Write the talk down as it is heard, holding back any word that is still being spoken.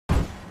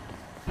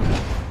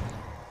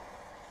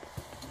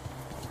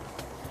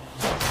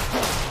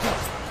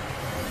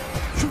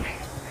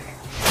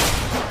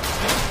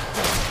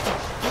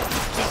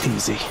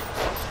easy.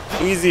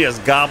 Easy as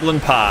goblin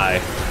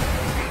pie.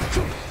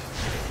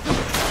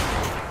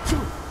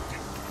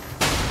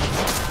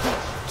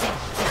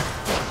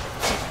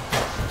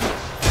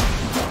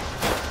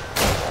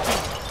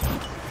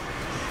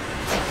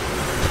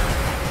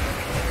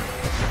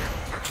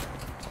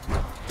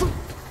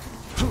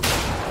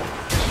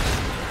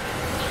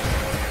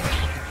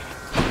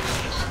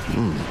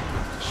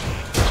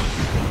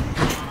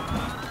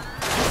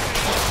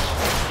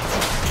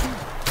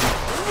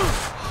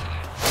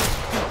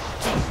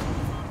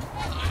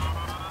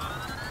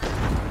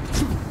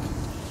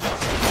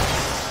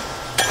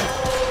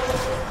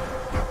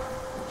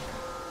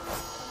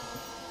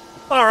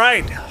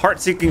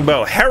 Heart-seeking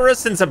bow. Hera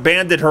since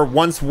abandoned her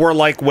once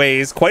warlike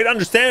ways, quite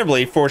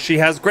understandably, for she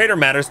has greater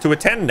matters to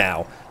attend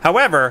now.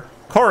 However,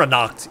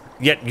 Koranacht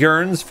yet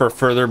yearns for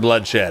further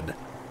bloodshed.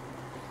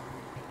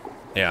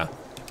 Yeah.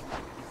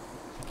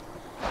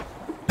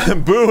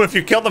 Boo, if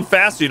you kill them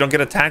faster, you don't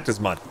get attacked as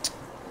much.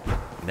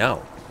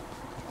 No.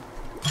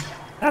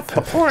 That's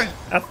the point.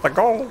 That's the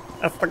goal.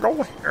 That's the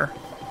goal here.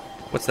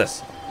 What's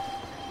this?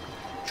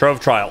 Trove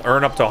trial.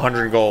 Earn up to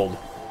 100 gold.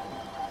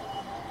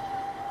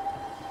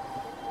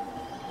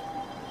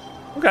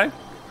 Okay.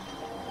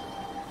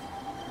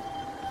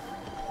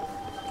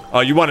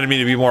 Oh, you wanted me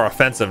to be more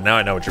offensive. Now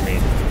I know what you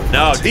mean.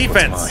 No,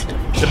 defense.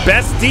 The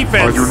best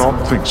defense. I do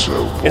not think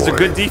so, boy. Is a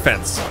good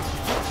defense.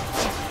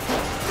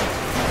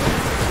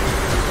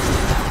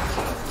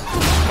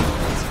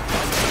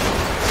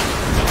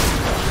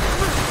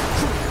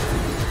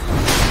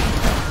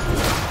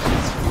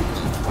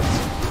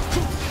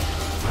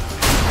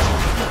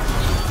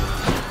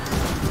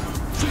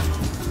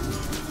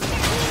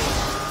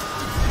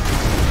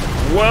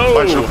 Whoa!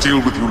 I shall deal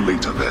with you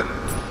later then.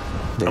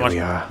 There we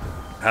are.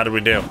 How did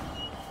we do?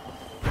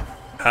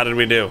 How did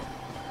we do?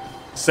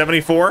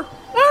 74?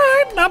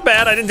 Alright, not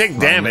bad. I didn't take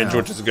damage,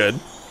 which is good.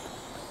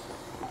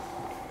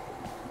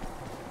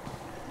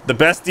 The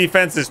best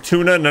defense is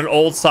tuna and an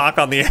old sock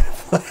on the...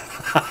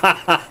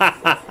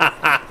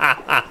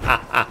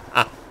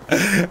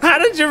 How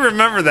did you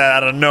remember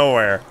that out of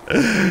nowhere?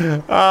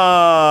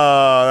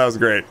 Oh, that was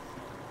great.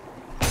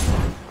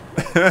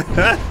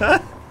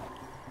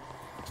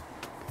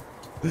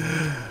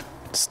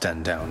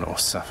 Stand down or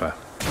suffer.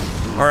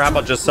 Or how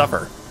about just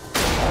suffer?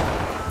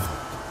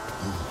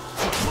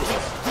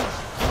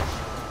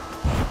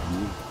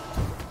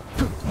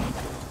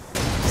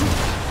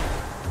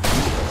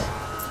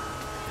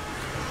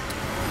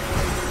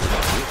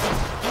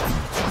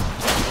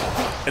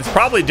 It's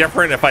probably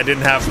different if I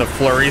didn't have the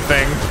flurry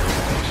thing,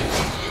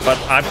 but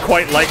I'm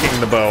quite liking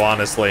the bow,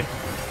 honestly.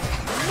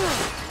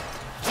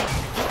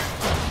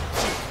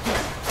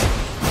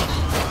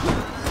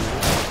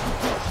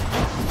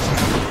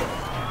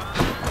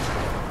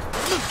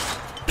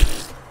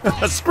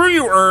 Screw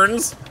you,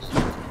 Urns.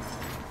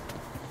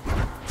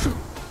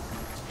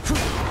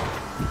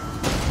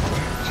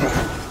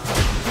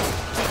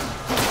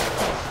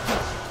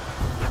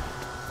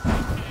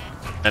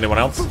 Anyone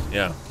else?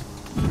 Yeah.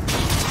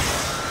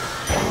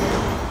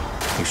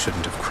 You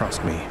shouldn't have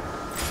crossed me.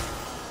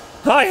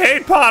 I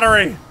hate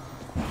pottery.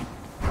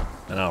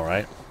 I know,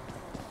 right?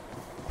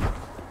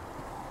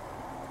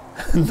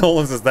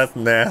 Nolan says that's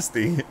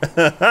nasty.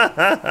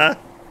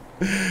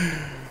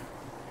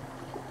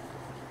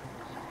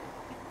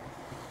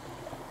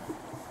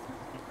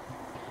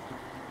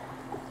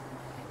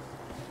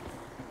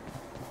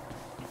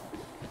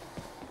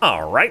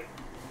 All right.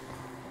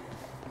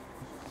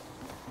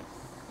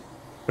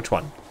 Which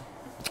one?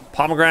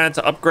 Pomegranate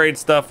to upgrade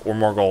stuff or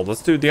more gold?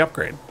 Let's do the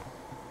upgrade.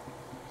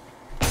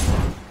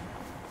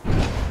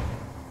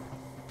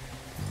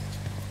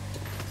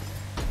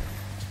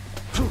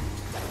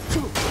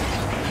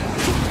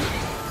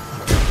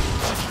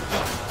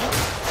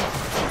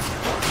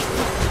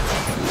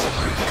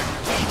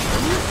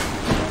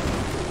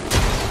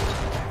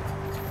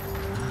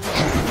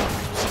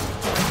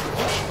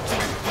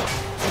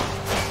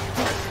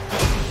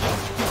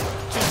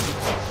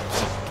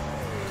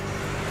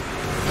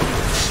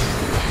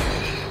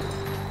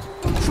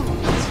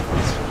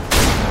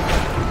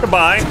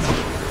 Goodbye.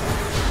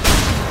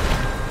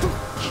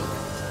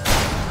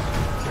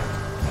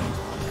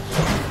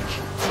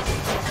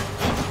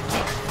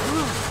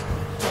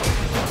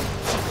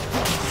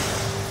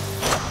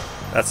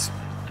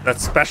 That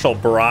special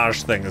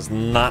barrage thing is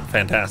not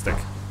fantastic.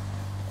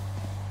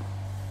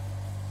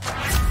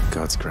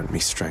 Gods grant me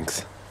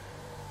strength.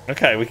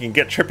 Okay, we can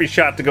get Trippy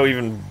Shot to go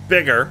even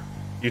bigger.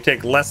 You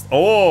take less.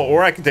 Oh,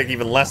 or I can take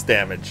even less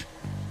damage.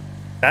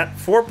 That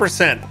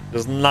 4%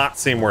 does not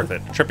seem worth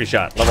it. Trippy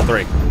Shot, level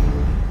 3.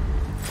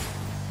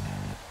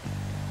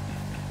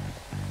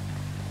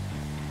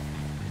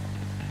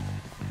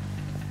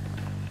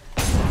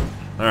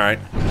 All right.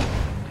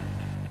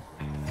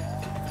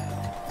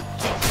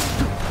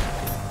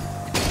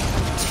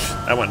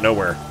 That went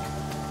nowhere.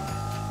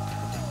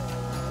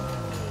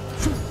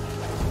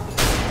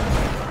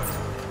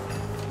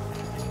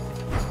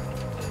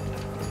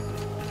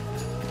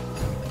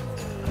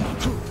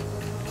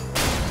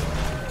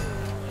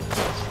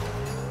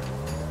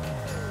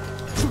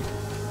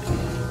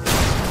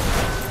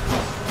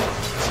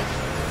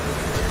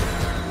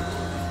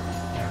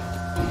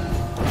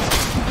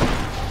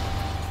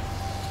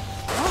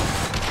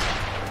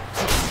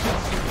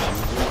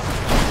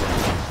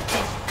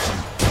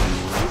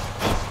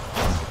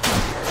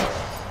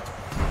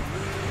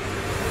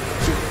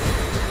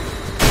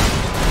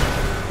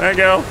 There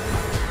you go.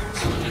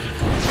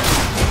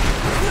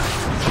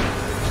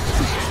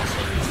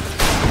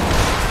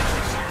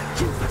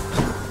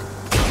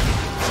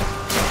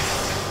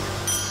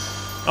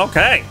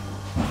 Okay.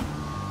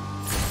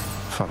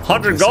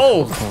 100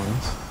 gold.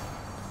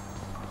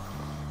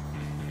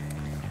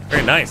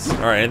 Very nice. All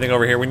right, anything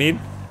over here we need?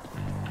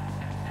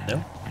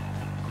 No.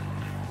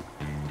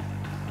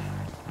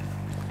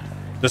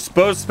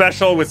 Dispose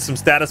special with some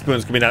status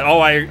boons could be nice. Oh,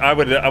 I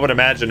would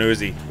imagine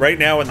Uzi. Right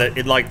now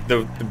in like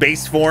the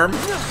base form,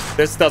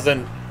 this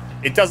doesn't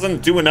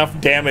do enough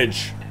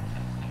damage.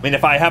 I mean,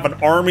 if I have an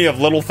army of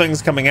little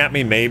things coming at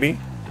me, maybe.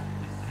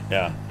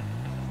 Yeah.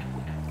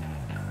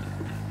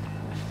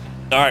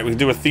 All right, we can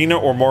do Athena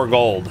or more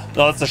gold.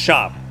 No, that's the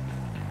shop.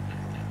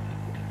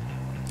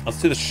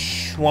 Let's do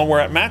the one we're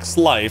at max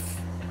life.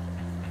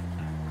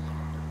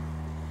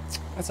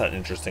 That's an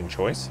interesting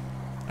choice.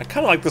 I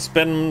kind of like to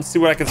see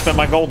what I can spend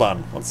my gold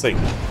on. Let's see.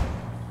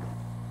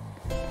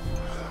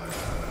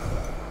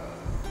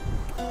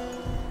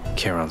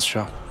 Charon's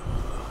shop.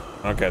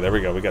 Okay, there we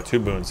go. We got 2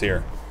 boons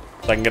here.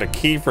 So I can get a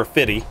key for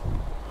Fiddy.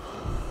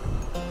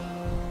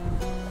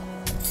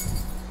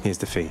 Here's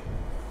the fee.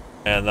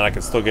 And then I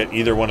can still get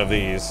either one of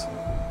these.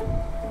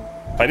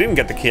 If I didn't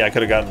get the key, I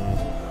could have gotten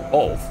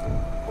both.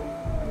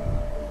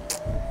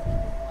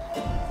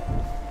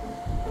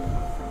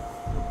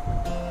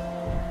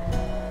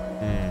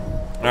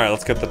 All right,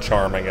 let's get the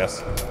charm, I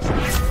guess.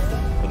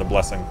 Or the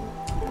blessing.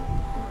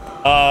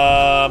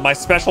 My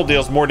special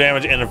deals more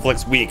damage and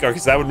inflicts weak. Okay,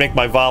 so that would make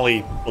my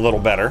volley a little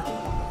better.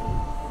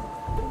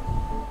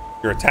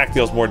 Your attack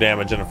deals more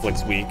damage and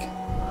inflicts weak.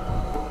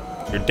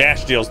 Your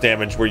dash deals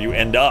damage where you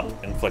end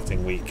up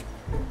inflicting weak.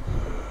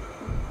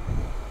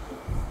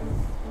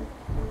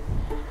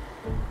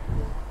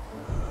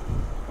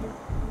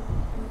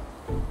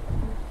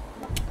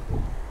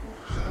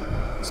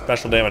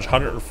 Special damage,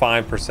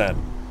 105%.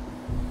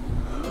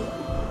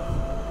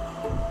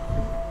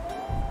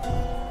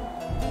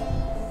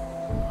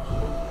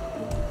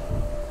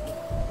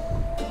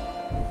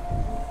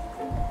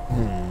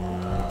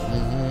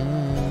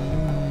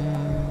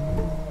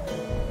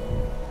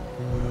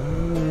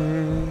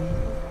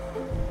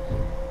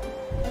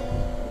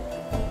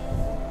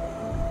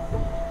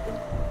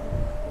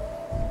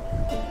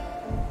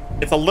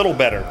 It's a little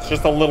better. It's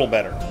just a little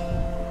better.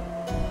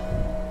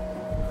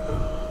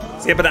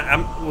 See, but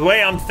the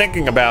way I'm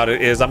thinking about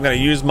it is I'm going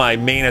to use my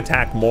main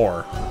attack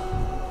more.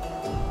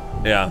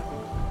 Yeah.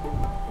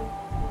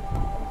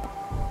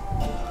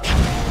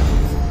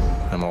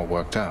 I'm all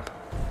worked up.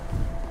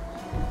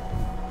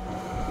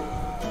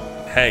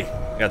 Hey,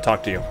 I got to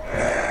talk to you.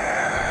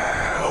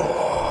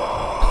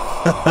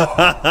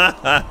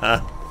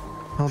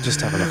 I'll just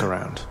have a look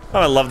around. Oh,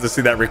 I'd love to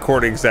see that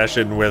recording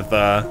session with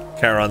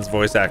Charon's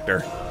voice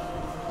actor.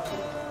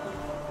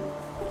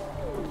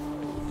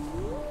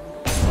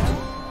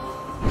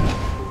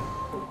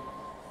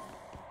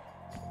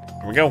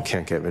 Here we go.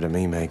 Can't get rid of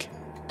me, Meg.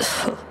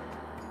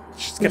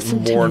 She's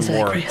getting more and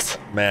more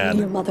mad.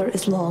 Your mother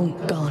is long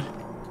gone.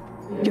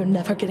 You're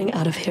never getting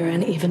out of here,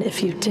 and even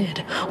if you did,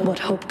 what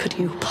hope could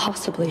you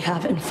possibly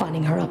have in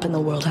finding her up in the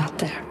world out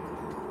there?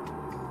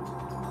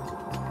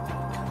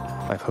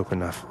 I've hope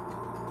enough.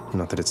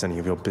 Not that it's any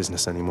of your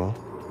business anymore.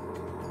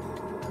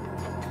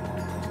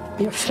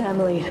 Your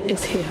family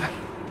is here,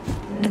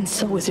 and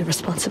so is your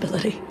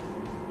responsibility.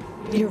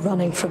 You're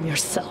running from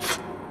yourself.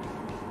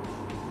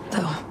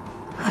 Though,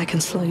 I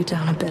can slow you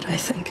down a bit, I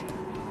think.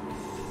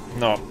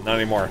 No, not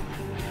anymore.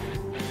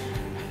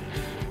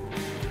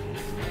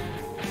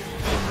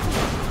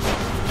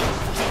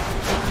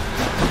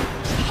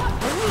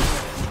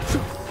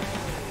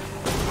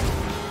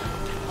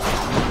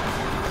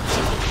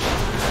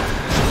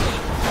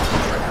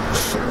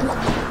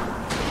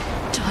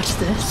 Dodge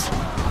this.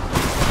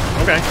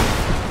 Okay.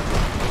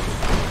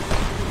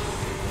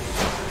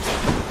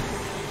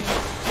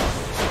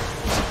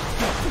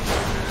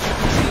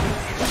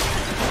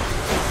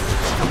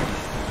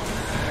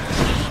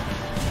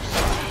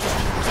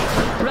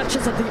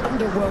 Wretches of the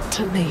underworld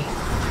to me.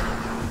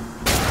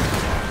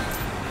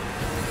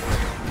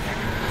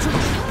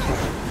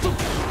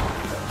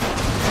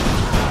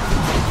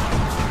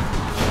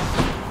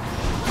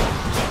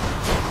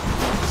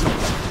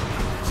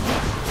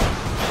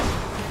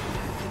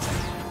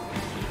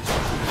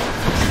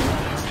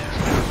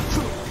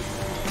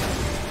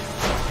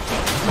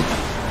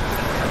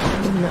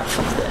 Enough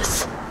of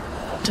this.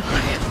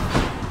 Die.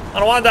 I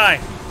don't want to die.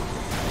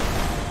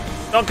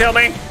 Don't kill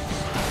me.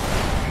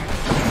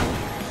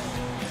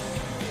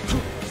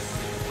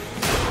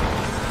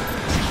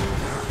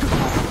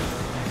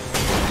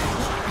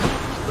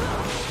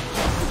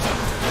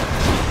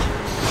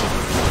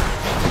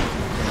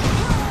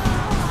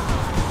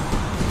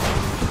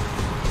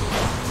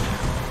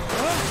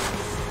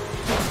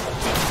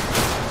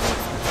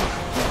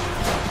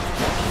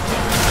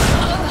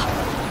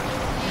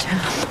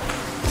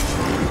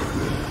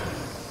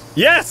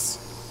 Yes!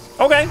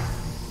 Okay.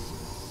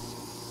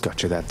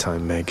 Got you that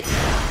time, Meg.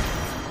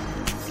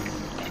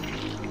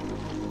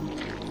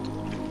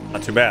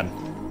 Not too bad.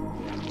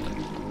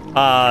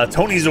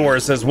 Tony Zor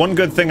says, one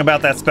good thing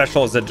about that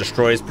special is it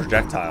destroys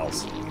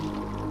projectiles.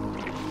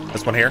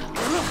 This one here?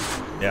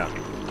 Yeah.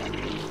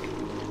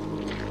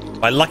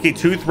 My lucky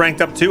tooth ranked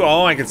up 2.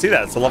 Oh, I can see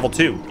that. It's a level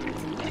 2.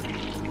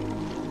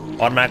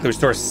 Automatically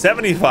restores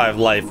 75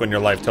 life when your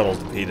life total is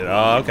depleted.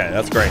 Oh, okay.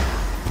 That's great.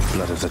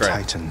 Blood of the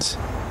Titans.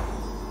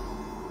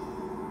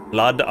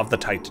 Blood of the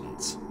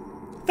Titans.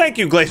 Thank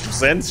you, Glacial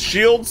Sins.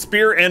 Shield,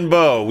 spear, and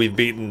bow. We've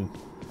beaten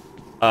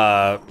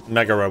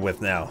Megara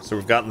with now. So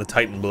we've gotten the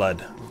Titan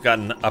blood. We've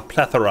gotten a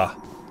plethora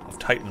of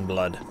Titan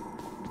blood.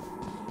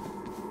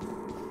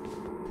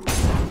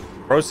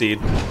 Proceed.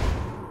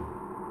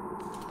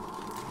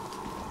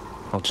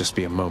 I'll just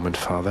be a moment,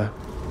 Father.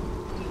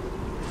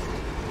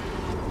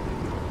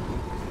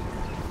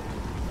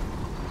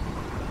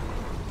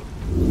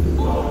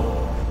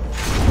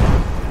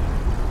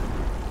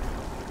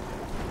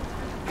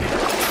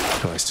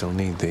 Do I still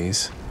need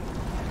these?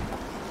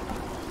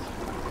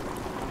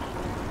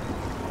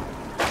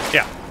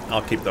 Yeah,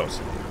 I'll keep those.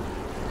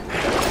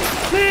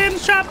 Little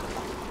shop.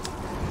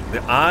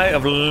 The Eye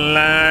of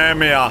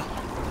Lamia.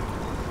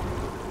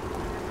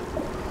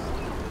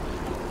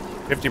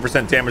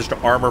 50% damage to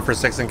armor for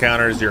 6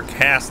 encounters. Your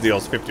cast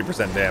deals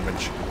 50%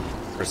 damage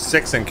for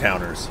 6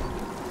 encounters.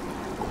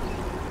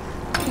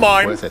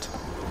 Mine. Worth it.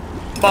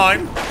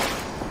 Mine.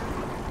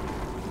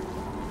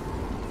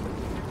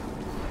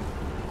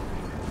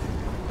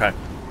 Okay.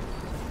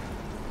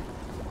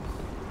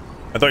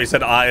 I thought you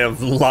said Eye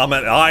of Llama.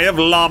 Eye of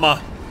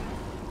Llama.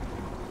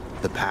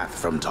 The path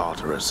from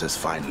Tartarus is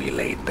finally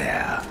laid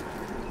bare.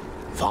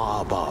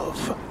 Far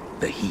above,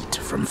 the heat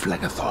from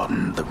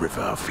Phlegethon, the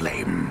river of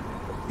flame,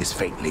 is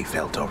faintly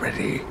felt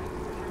already,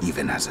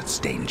 even as its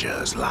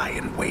dangers lie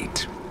in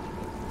wait.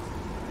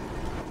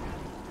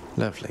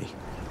 Lovely.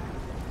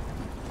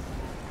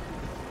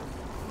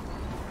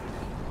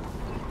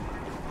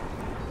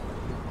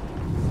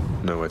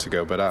 Nowhere to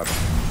go but up.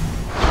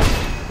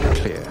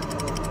 Clear.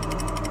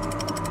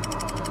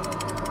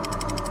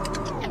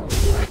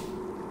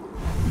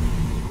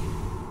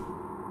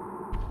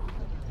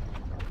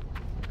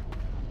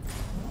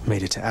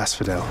 Made it to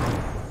Asphodel.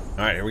 All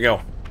right, here we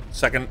go.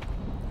 Second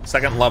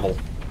level.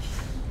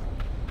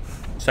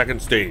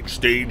 Second stage.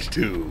 Stage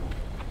 2.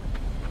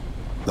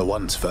 The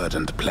once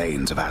verdant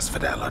plains of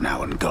Asphodel are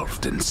now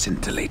engulfed in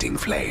scintillating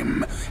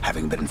flame,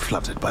 having been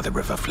flooded by the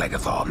river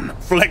Phlegethon,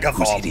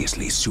 whose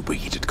hideously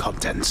superheated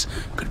contents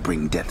could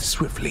bring death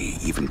swiftly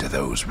even to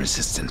those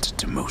resistant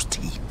to most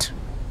heat.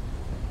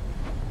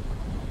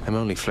 I'm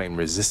only flame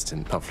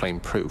resistant, not flame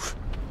proof.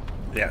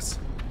 Yes.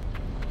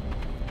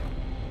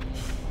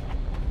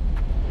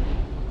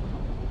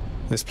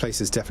 This place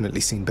has definitely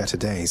seen better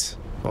days.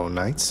 Or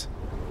nights.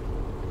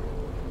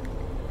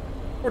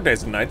 Or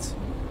days and nights.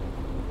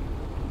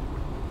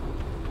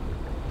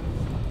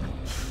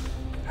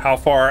 How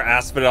far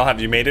Asphodel have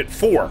you made it?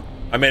 4.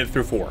 I made it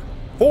through 4.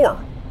 4.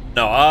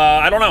 No,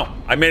 I don't know.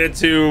 I made it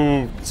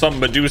to some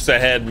Medusa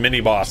head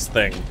mini boss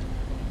thing.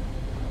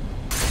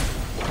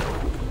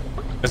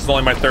 This is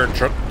only my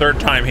third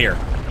time here.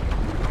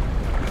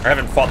 I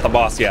haven't fought the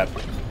boss yet.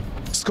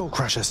 Skull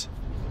crushers.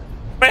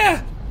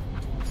 Ah!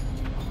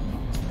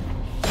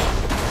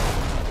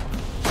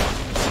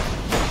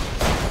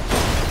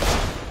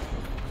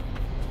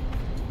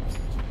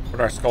 What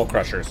are skull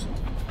crushers?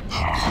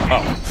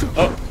 Oh.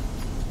 Oh.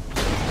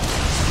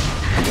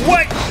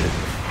 What?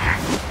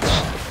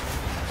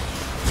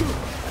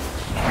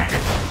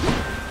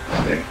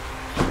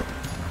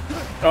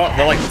 Oh,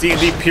 they're like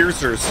D&D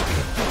piercers.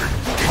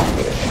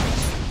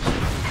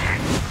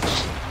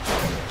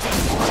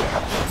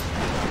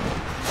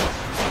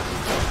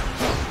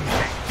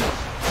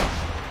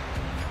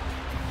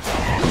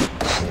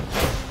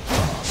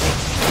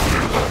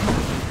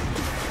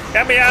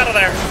 Get me out of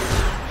there.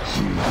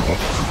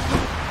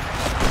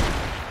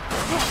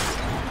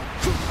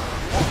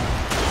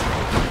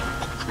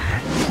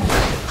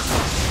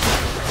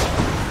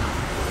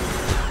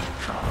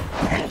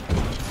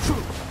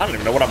 I don't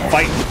even know what I'm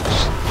fighting.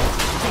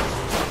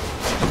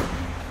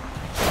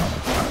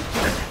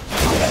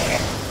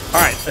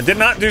 Alright, I did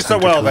not do so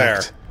well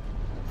there.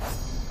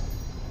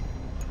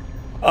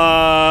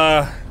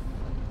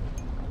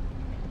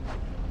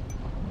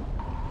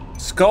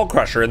 Skull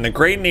Crusher. In the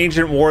great and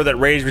ancient war that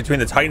raged between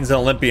the Titans and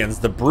Olympians,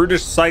 the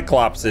brutish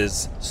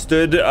Cyclopses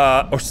stood,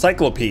 or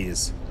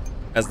Cyclopes,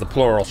 as the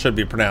plural should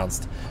be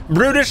pronounced.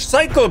 Brutish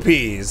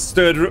Cyclopes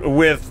stood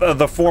with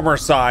the former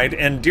side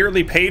and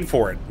dearly paid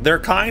for it. Their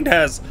kind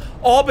has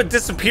all but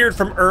disappeared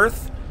from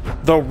Earth,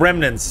 though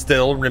remnants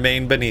still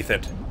remain beneath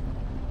it.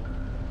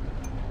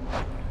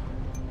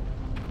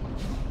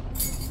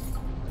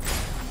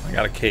 I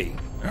got a key.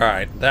 All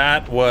right,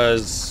 that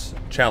was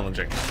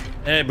challenging.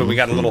 But we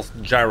got a little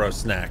gyro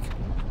snack.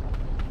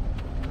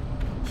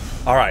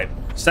 All right,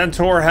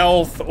 Centaur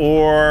health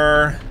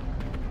or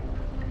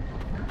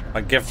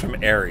a gift from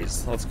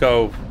Ares. Let's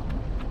go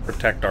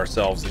protect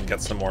ourselves and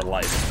get some more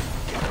life.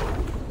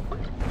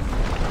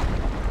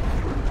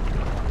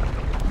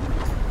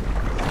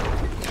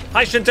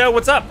 Hi Shinto,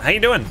 what's up? How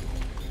you doing?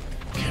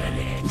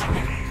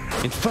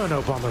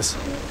 Inferno bombers.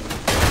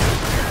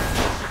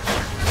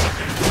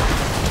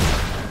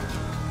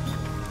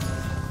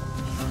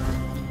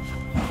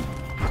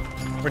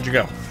 Where'd you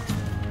go?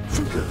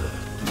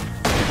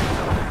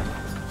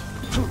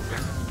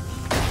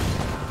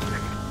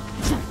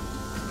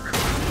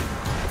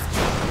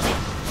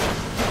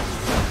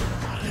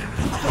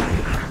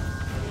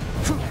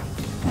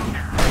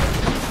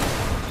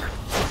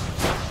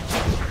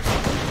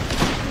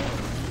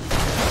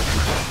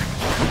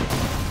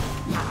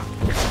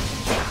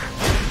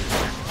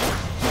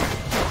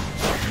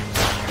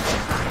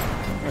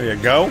 There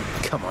you go.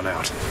 Come on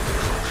out.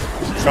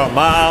 Come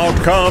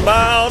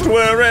out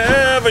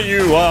wherever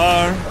you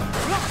are.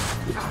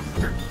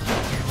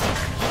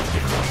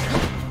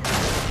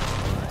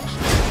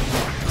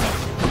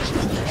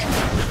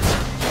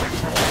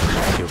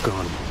 You're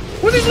gone.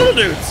 Who are these little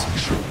dudes?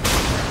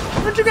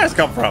 Where'd you guys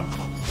come from?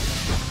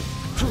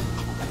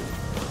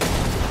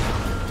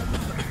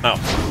 Oh.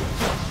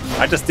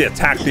 I just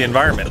attacked the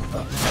environment.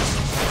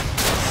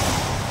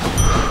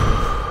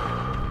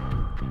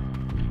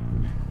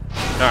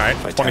 All right,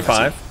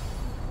 25.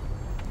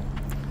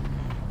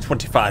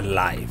 25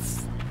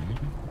 life.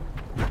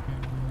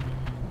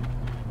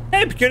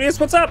 Hey, Pecunious,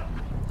 what's up?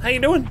 How you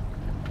doing?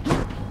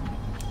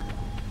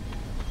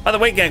 By the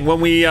way, gang,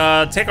 when we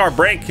take our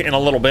break in a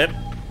little bit,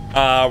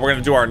 we're gonna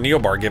do our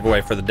Neobar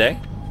giveaway for the day.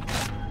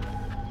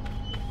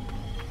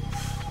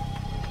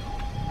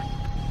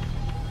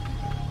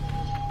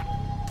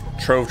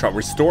 Trove Trot,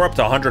 restore up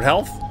to 100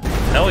 health?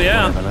 Hell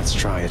yeah. Whatever, let's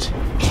try it.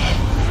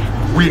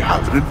 We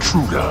have an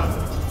intruder.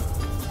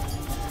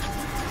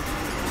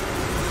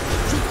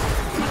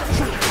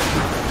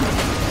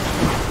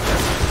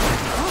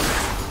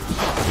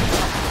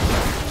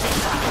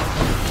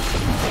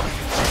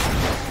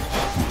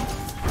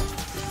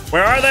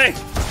 Where are they?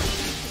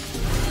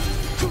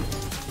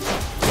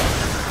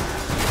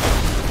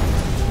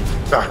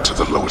 Back to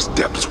the lowest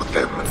depths with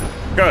them.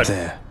 Good.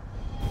 There.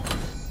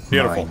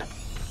 Beautiful. Mine.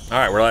 All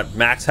right, we're at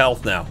max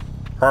health now.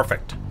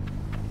 Perfect.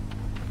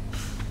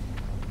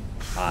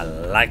 I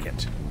like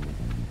it.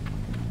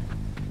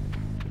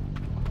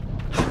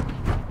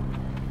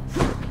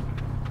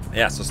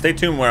 Yeah, so stay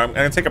tuned where I'm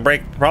gonna take a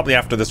break probably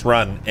after this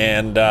run,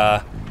 and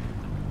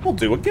we'll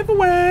do a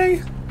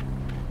giveaway.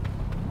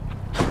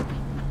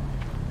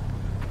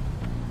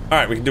 All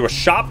right, we can do a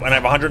shop and I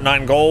have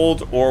 109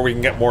 gold, or we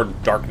can get more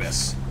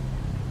darkness.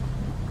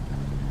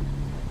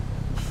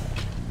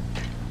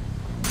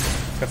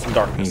 Let's get some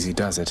darkness. Easy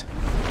does it.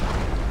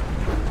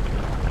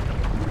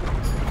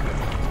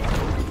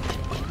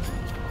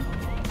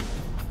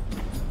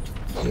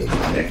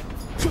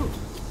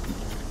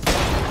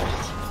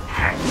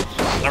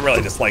 I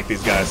really dislike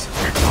these guys.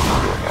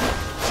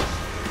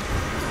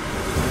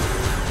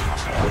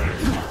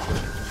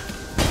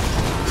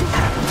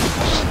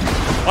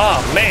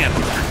 Oh, man.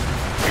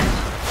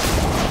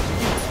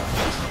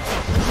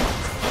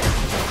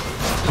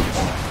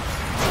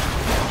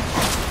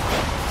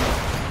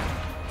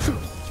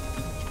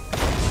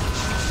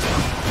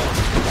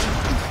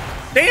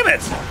 Damn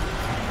it!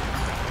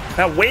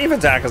 That wave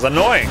attack is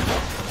annoying.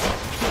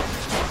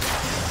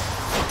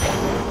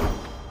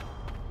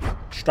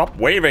 Stop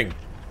waving.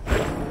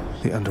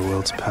 The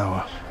underworld's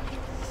power.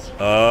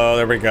 Oh,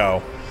 there we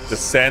go.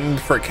 Descend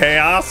for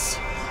chaos.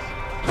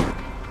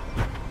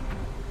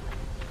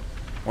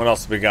 What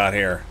else we got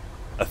here?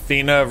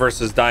 Athena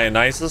versus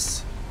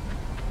Dionysus.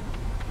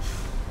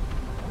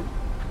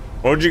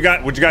 What would you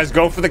got? Would you guys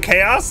go for the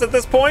chaos at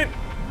this point?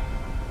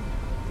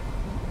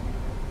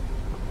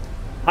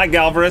 Hi,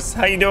 Galvarus.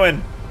 How you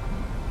doing?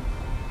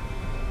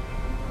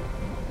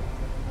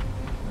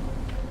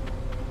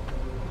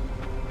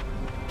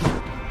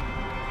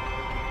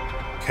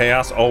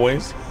 Chaos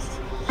always.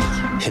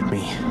 Hit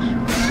me.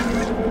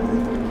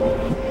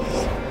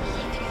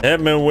 Hit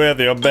me with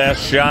your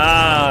best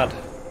shot.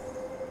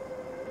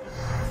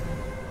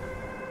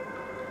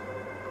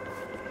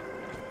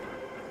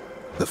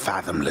 The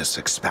fathomless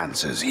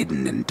expanses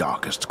hidden in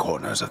darkest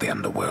corners of the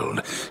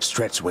underworld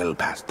stretch well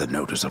past the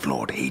notice of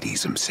Lord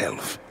Hades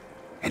himself.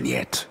 And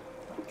yet,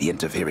 the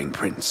interfering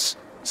prince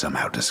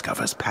somehow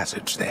discovers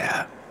passage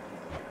there.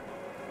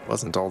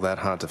 Wasn't all that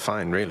hard to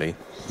find, really.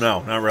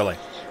 No, not really.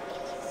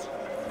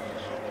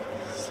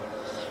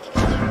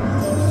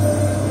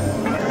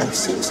 I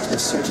sensed a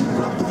certain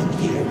rumbling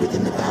here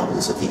within the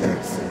bowels of the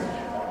earth.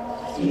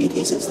 It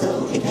is as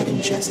though it had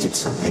ingested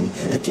something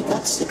that did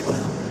not sit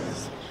well.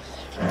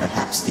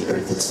 Perhaps the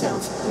earth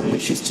itself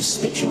wishes to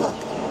spit you up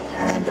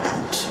and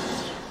out.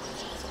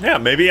 Yeah,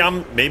 maybe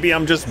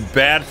I'm just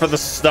bad for the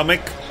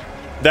stomach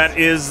that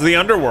is the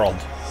underworld.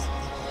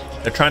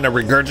 They're trying to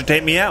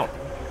regurgitate me out.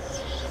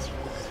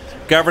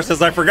 Gavra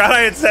says, I forgot I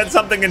had said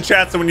something in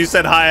chat, so when you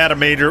said hi, I had a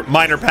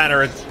minor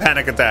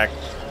panic attack.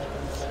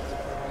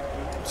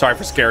 Sorry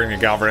for scaring you,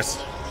 Galvarus.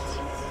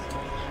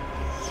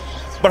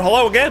 But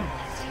hello again.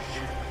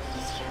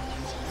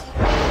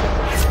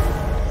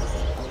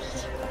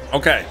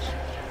 Okay.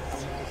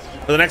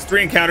 For the next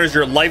 3 encounters,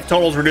 your life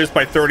total is reduced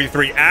by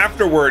 33.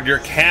 Afterward, your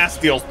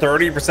cast deals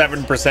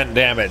 37%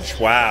 damage.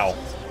 Wow.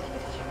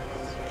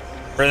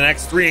 For the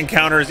next 3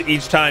 encounters,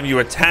 each time you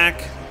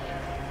attack,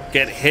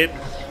 get hit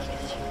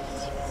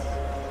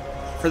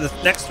For the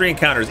next 3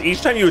 encounters,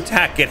 each time you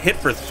attack, get hit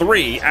for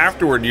 3.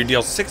 Afterward, you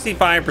deal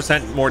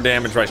 65% more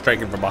damage by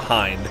striking from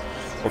behind.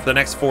 Or for the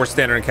next 4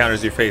 standard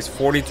encounters, you face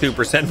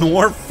 42%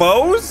 more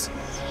foes.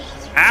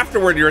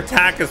 Afterward, your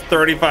attack is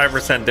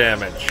 35%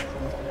 damage.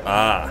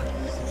 Ah.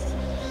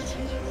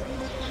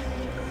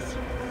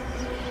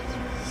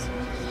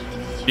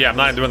 Yeah, I'm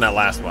not doing that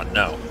last one.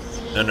 No.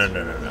 No.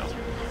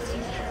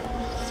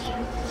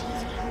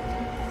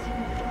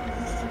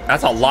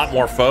 That's a lot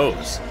more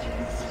foes.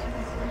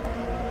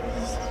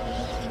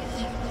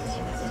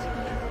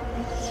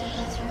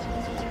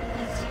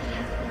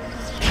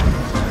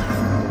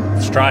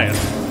 Let's try it.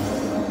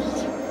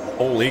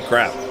 Holy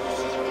crap.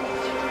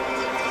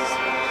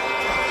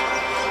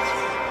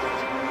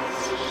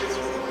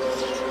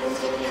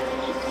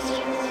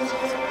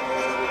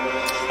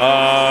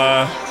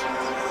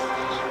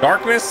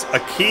 Darkness, a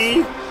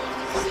key,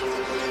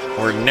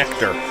 or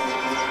nectar?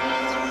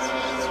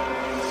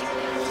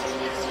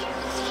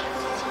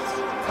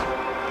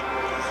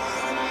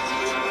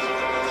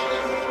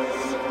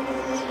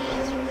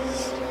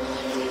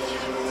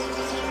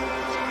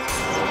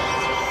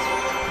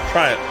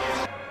 Try it.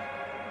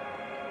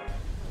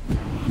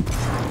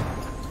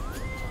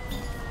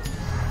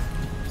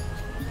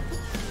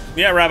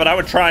 Yeah, Rabbit, I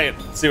would try it.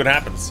 See what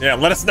happens. Yeah,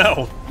 let us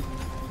know.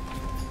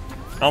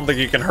 I don't think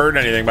you can hurt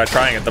anything by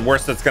trying it. The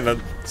worst it's gonna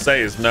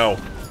say is no.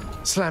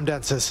 Slam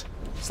dancers.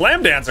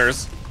 Slam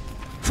dancers?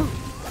 Did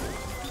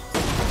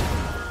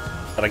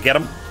I get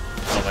them?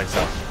 I don't think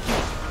so.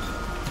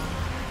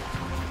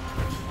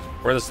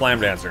 Where are the slam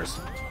dancers?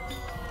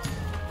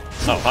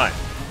 Oh, hi.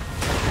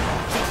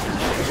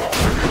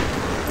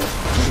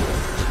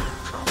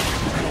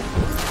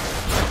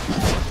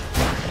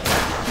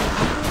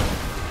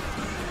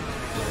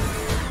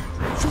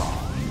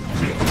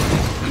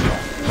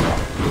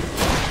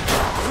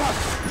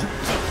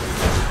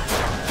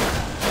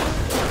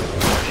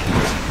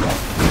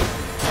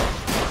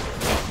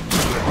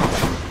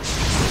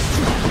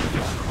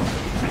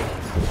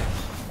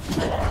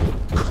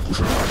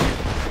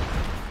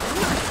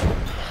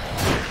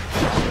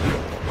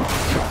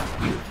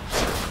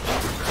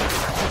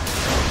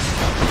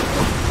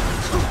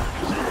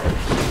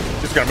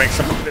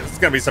 It's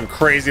gonna be some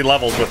crazy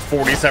levels with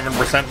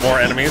 47% more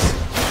enemies.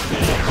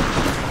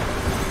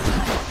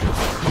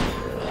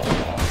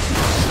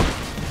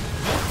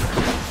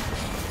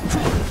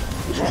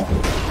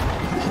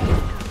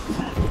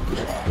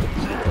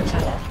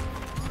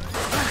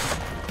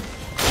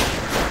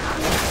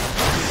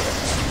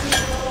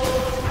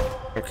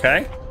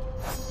 Okay.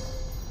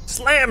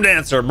 Slam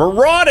Dancer,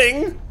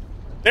 marauding.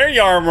 There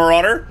you are,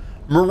 Marauder.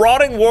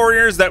 Marauding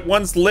warriors that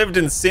once lived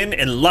in sin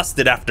and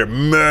lusted after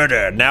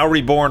murder, now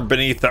reborn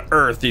beneath the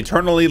earth,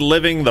 eternally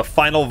living the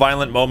final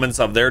violent moments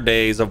of their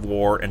days of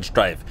war and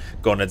strife.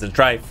 Gonads and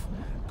strife.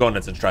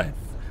 Gonads and strife.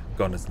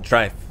 Gonads and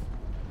strife.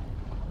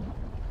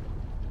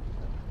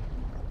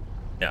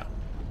 Yeah.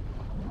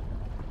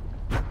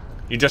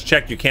 You just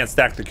checked you can't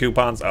stack the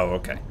coupons? Oh,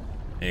 okay.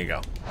 There you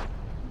go.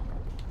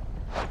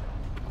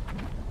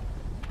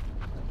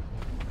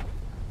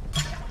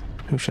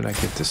 Who should I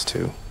give this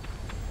to?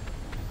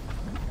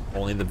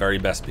 Only the very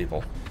best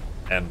people.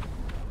 And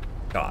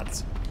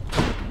gods.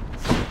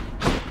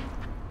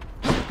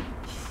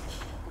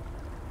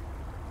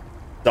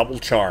 Double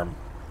charm.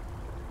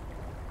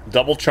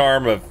 Double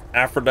charm of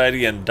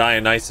Aphrodite and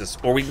Dionysus.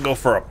 Or we can go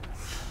for a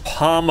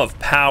palm of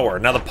power.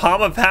 Now the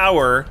palm of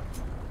power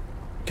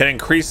can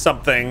increase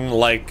something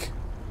like...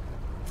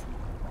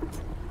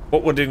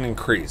 What would it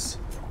increase?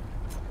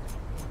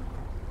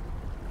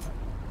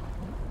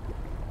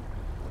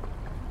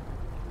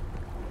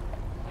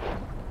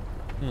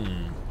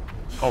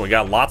 Oh, we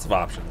got lots of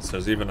options.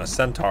 There's even a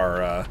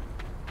centaur.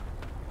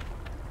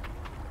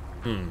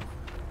 What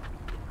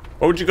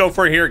would you go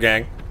for here,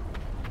 gang?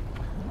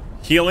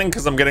 Healing,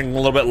 because I'm getting a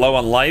little bit low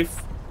on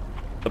life.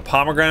 The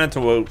pomegranate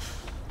to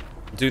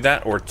do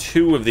that, or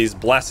 2 of these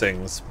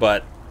blessings,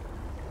 but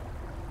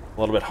a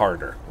little bit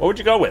harder. What would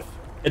you go with?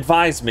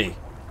 Advise me,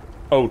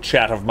 oh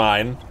chat of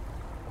mine.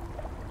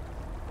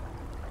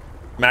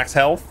 Max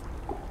health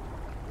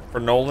for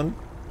Nolan.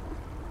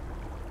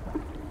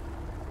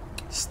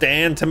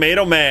 Stan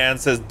Tomato Man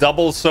says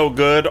double's so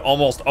good,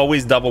 almost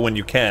always double when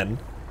you can.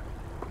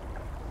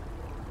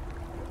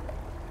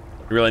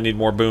 You really need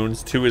more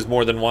boons. 2 is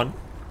more than 1.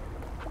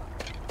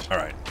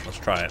 Alright, let's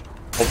try it.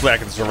 Hopefully I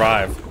can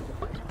survive.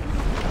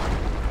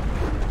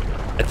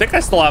 I think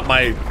I still have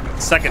my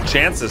second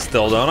chances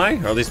still, don't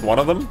I? Or at least one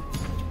of them.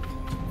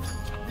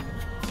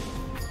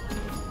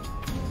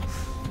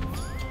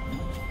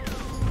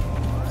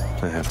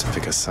 I have to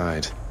pick a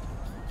side.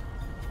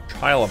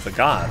 Trial of the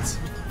Gods.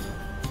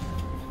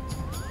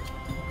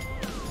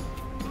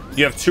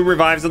 You have 2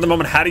 revives at the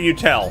moment. How do you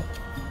tell?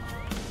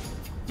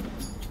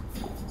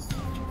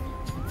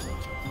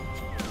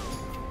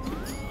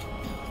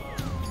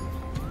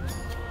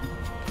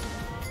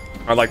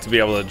 I'd like to be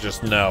able to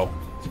just know.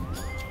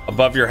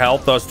 Above your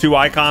health, those 2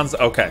 icons?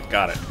 Okay,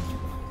 got it.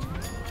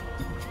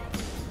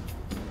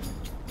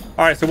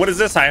 Alright, so what is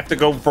this? I have to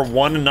go for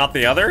one and not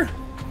the other?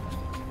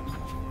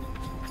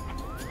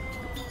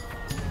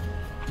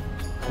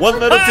 1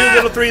 little 2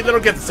 little 3 little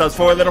gift subs,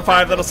 4 little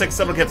 5 little 6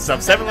 little gift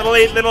subs, 7 little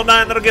 8 little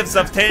 9 little gift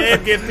subs,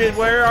 10 gifted.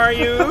 Where are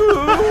you?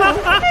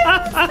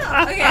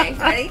 Okay,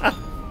 ready?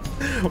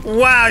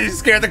 Wow, you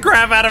scared the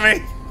crap out of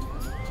me.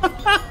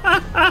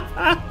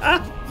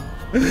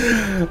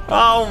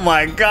 Oh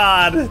my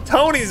God,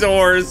 Tony's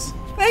oars.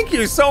 Thank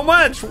you so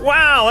much.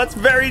 Wow, that's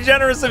very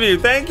generous of you.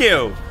 Thank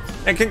you.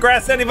 And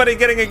congrats to anybody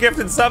getting a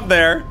gifted sub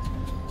there.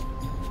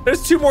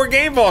 There's 2 more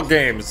Game Vault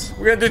games.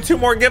 We're gonna do 2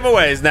 more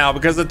giveaways now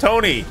because of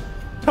Tony.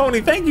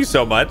 Tony, thank you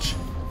so much.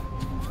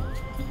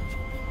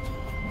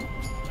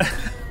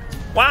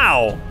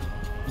 Wow.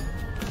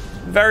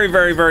 Very,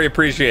 very, very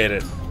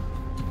appreciated.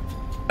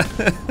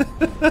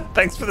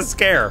 Thanks for the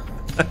scare.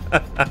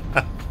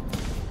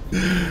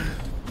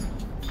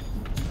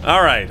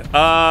 All right.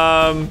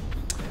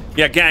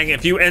 Yeah, gang,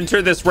 if you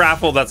enter this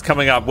raffle that's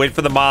coming up, wait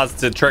for the mods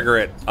to trigger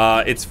it.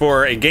 It's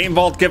for a Game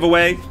Vault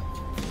giveaway,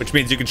 which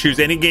means you can choose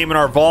any game in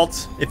our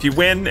vault if you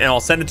win, and I'll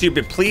send it to you.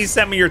 But please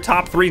send me your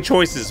top 3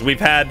 choices. We've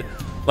had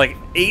like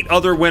 8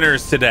 other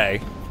winners today.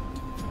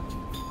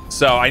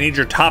 So I need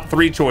your top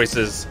 3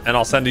 choices, and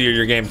I'll send you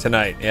your game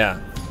tonight.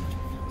 Yeah.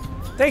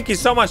 Thank you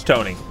so much,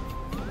 Tony.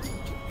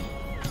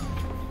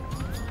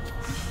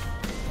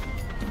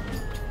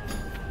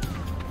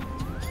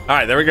 All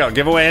right, there we go.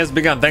 Giveaway has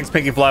begun. Thanks,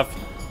 Pinky Fluff.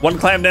 1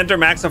 clam to enter,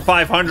 max of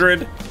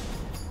 500.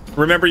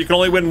 Remember, you can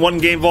only win 1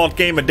 Game Vault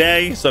game a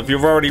day, so if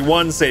you've already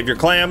won, save your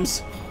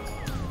clams.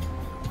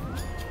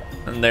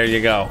 And there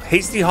you go.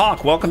 Hasty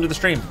Hawk, welcome to the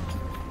stream.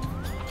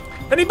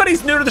 If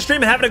anybody's new to the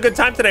stream and having a good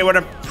time today, I would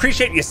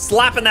appreciate you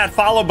slapping that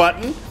follow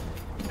button.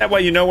 That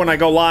way you know when I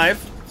go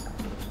live.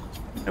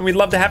 And we'd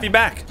love to have you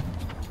back.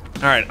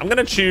 All right, I'm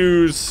gonna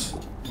choose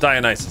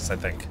Dionysus, I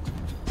think.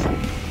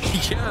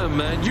 Yeah,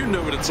 man, you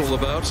know what it's all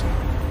about.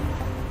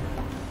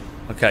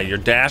 Okay, your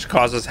dash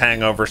causes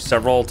hangover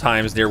several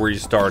times near where you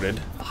started.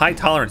 High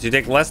tolerance, you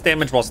take less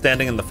damage while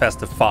standing in the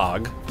festive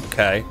fog.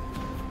 Okay.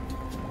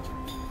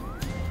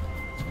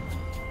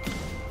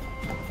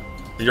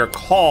 Your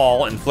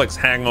call inflicts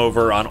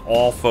hangover on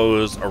all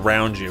foes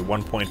around you,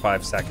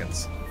 1.5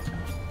 seconds.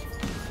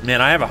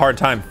 Man, I have a hard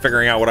time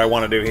figuring out what I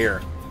want to do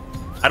here.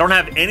 I don't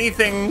have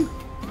anything.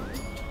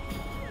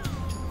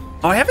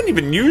 Oh, I haven't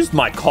even used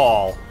my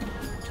call.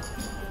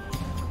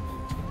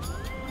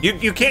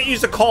 You can't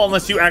use a call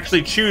unless you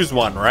actually choose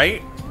one,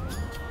 right?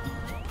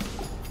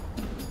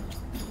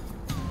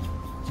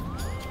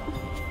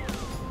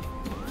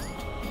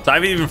 So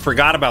I've even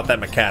forgot about that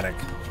mechanic.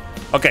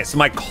 Okay, so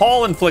my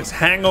call inflicts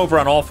hangover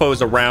on all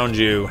foes around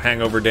you.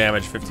 Hangover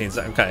damage, 15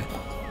 seconds. Okay.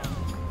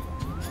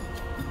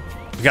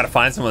 You gotta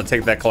find someone to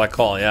take that collect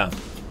call, yeah.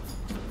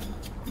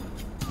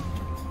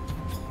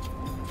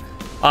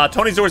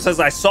 Tony Zor says,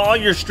 I saw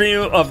your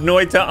stream of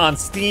Noita on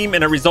Steam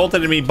and it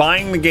resulted in me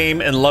buying the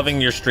game and loving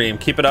your stream.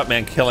 Keep it up,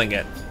 man. Killing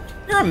it.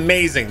 You're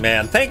amazing,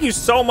 man. Thank you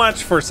so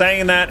much for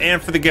saying that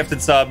and for the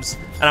gifted subs.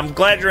 And I'm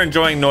glad you're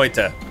enjoying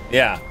Noita.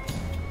 Yeah.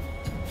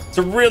 It's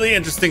a really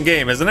interesting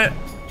game, isn't it?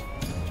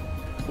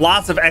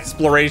 Lots of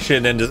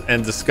exploration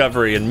and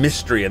discovery and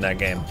mystery in that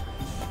game.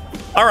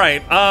 All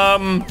right.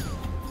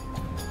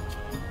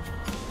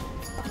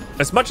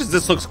 As much as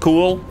this looks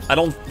cool, I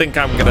don't think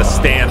I'm gonna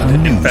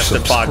stand in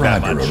festive fog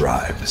that much.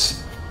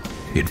 Arrives.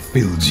 It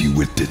fills you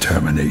with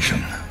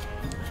determination.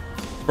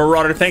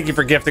 Marauder, thank you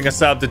for gifting a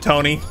sub to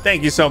Tony.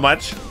 Thank you so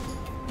much.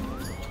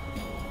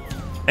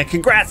 And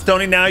congrats,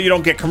 Tony. Now you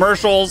don't get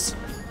commercials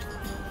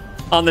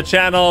on the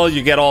channel.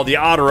 You get all the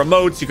Otter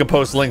emotes. You can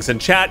post links in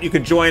chat. You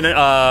can join,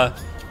 well,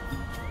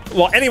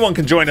 anyone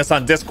can join us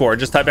on Discord.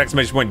 Just type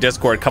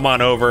 !Discord. Come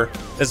on over.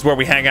 This is where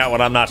we hang out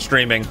when I'm not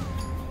streaming.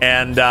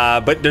 And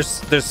but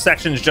there's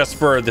sections just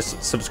for the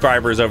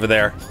subscribers over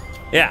there.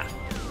 Yeah.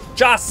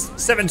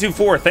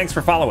 Joss724, thanks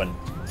for following.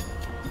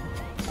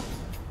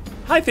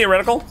 Hi,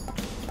 Theoretical.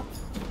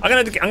 I'm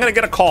gonna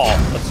get a call.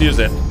 Let's use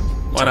it.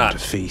 Why not? To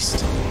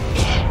feast.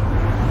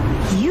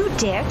 You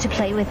dare to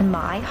play with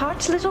my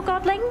heart, little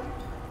godling?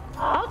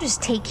 I'll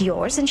just take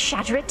yours and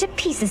shatter it to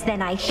pieces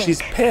then, I think.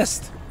 She's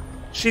pissed.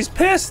 She's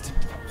pissed.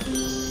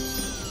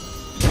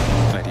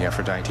 Lady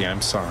Aphrodite,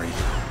 I'm sorry.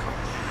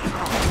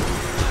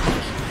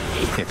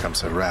 Here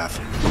comes her wrath.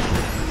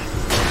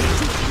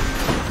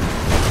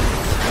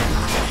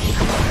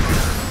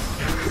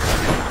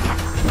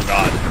 Oh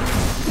God.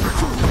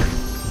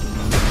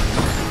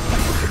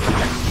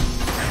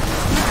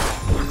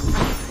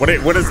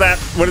 What is that?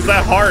 What is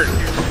that heart?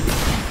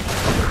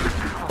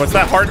 What's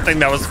that heart thing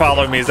that was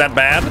following me? Is that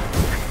bad?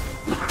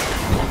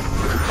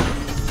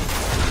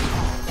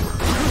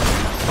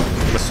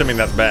 I'm assuming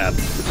that's bad.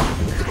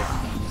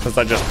 Since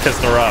I just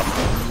pissed her up.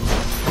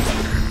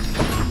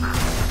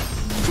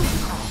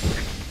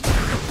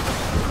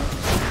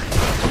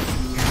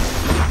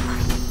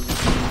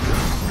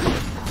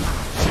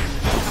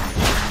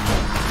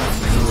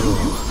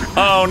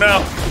 Oh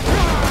no.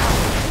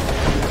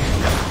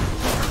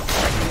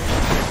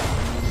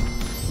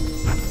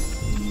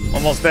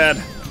 Almost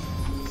dead.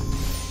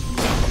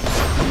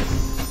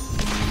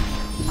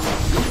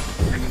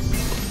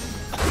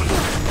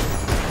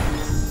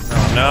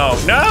 Oh no,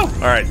 no!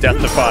 Alright, death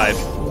defied.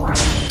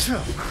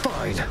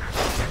 Fine.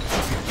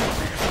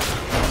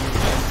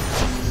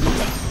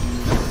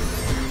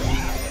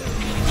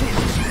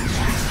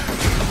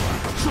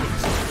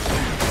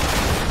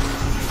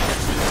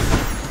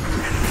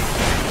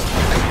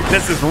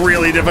 This is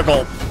really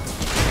difficult.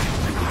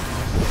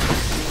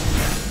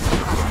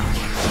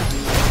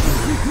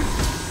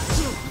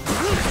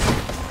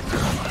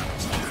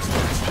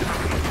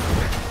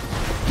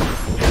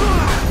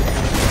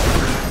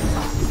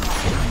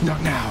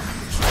 Not now.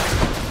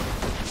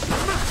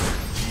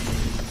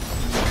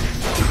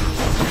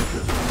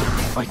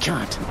 I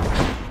can't.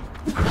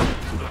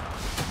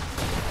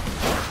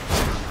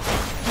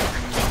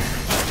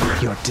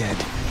 You're dead.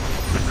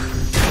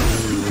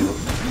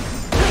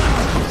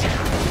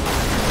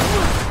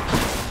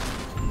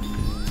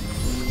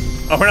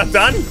 Oh, we're not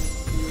done?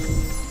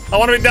 I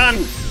want to be done.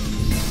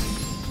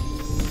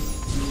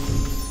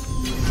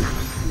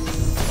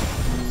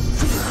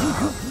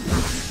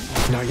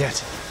 Not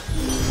yet.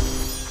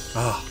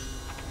 Oh.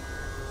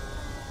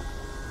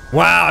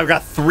 Wow, I've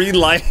got 3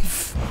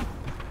 life.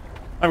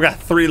 I've got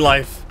 3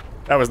 life.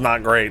 That was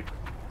not great.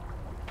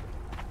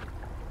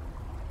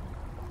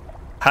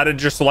 How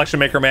did your selection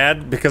make her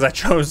mad? Because I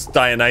chose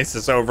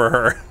Dionysus over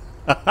her.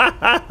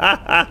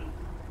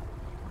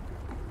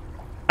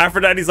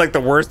 Aphrodite's like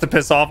the worst to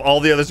piss off. All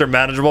the others are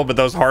manageable, but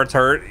those hearts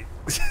hurt.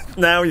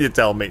 Now you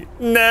tell me.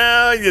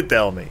 Now you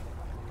tell me.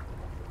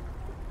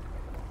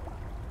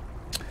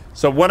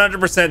 So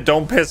 100%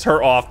 don't piss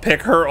her off.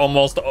 Pick her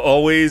almost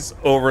always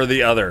over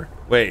the other.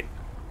 Wait.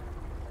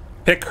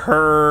 Pick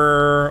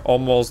her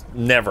almost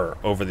never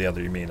over the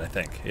other, you mean, I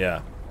think.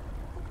 Yeah.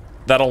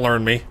 That'll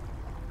learn me.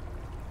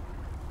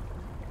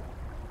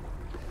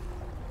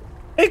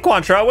 Hey,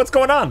 Quantra, what's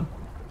going on?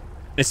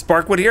 Is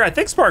Sparkwood here? I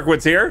think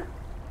Sparkwood's here.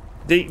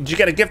 Did you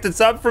get a gifted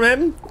sub from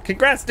him?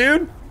 Congrats,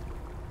 dude.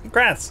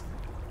 Congrats.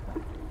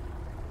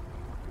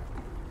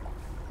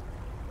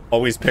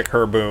 Always pick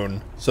her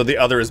boon, so the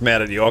other is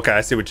mad at you. Okay,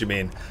 I see what you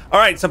mean. All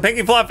right, so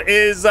Pinky Fluff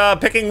is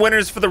picking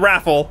winners for the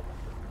raffle.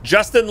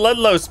 Justin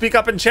Ludlow, speak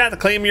up in chat to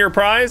claim your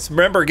prize.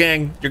 Remember,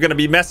 gang, you're going to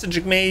be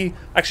messaging me.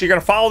 Actually, you're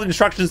going to follow the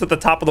instructions at the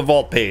top of the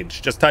vault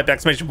page. Just type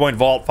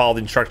 !vault, follow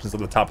the instructions at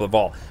the top of the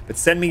vault. But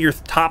send me your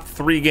top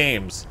 3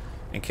 games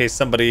in case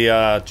somebody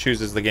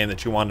chooses the game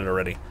that you wanted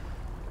already.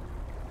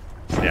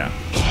 Yeah.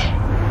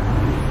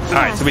 All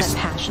right, so that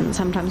passion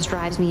sometimes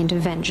drives me into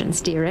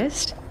vengeance,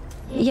 dearest.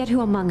 Yet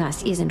who among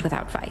us isn't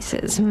without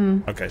vices?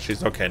 Okay,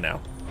 she's okay now.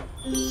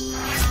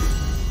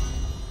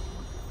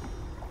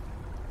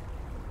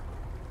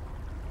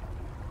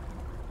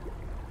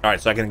 All right,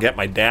 so I can get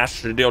my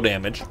dash to deal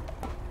damage.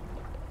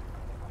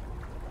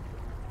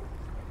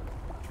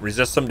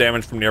 Resist some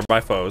damage from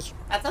nearby foes.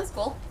 That sounds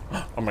cool.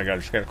 Oh my god,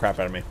 you scared the crap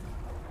out of me.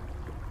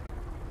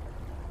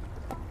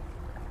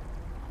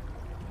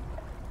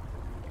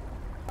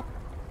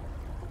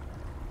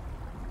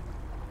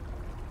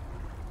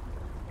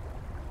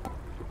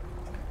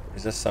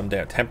 Resist some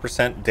damage.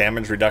 10%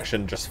 damage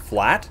reduction just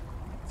flat?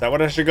 Is that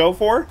what I should go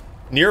for?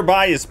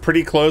 Nearby is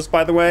pretty close,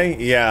 by the way.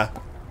 Yeah.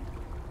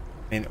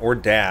 I mean, or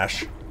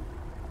dash.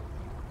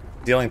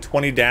 Dealing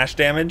 20 dash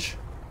damage.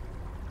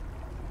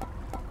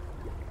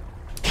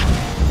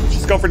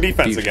 Just go for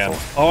defense again.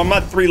 Oh, I'm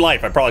at 3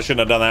 life. I probably shouldn't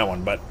have done that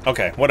one, but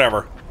okay,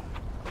 whatever.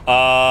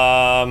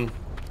 I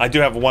do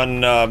have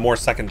 1 more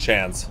second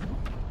chance.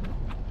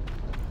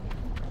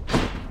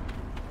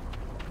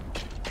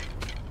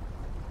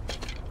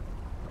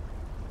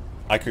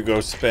 I could go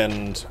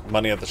spend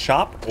money at the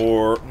shop,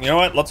 or you know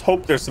what? Let's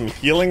hope there's some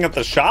healing at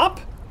the shop.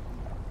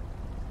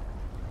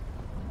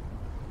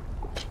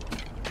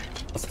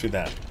 Let's do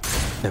that.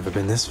 Never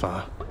been this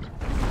far.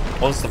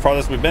 Well, this is the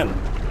farthest we've been.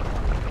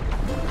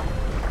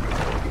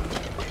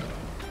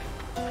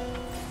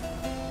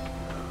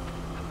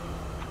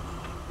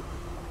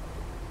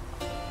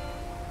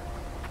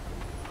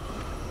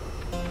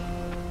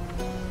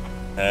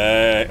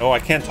 Hey, oh, I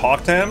can't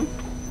talk to him?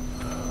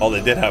 Oh,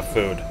 they did have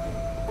food.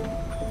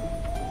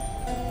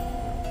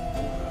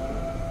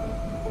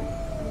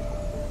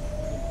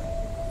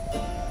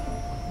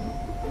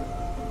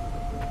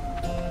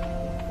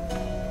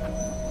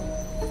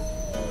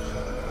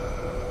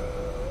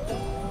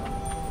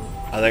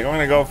 I think I'm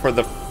gonna go for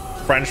the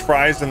French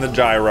fries and the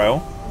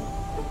gyro.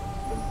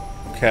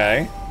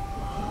 Okay.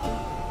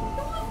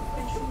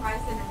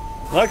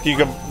 Look, you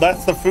can.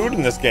 That's the food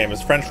in this game. Is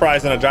French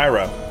fries and a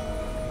gyro.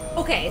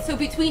 Okay, so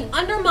between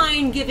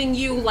Undermine giving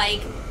you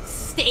like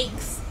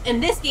steaks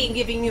and this game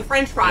giving you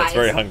French fries, that's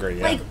very hungry.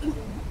 Yeah.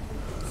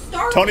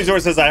 Like, Tony Zor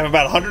says I have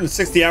about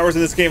 160 hours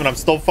in this game and I'm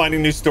still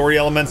finding new story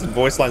elements and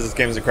voice lines. This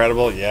game is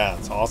incredible. Yeah,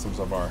 it's awesome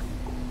so far.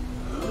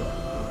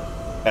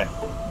 Okay.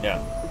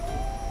 Yeah.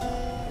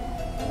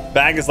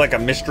 Bag is like a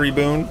mystery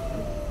boon.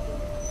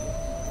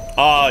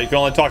 Oh, you can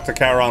only talk to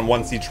Charon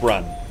once each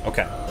run.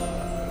 Okay.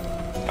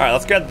 Alright,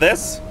 let's get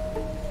this.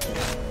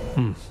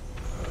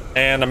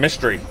 And a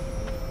mystery.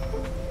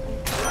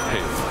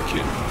 Hey, my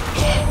kid.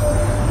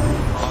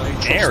 I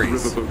trust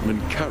Aries. the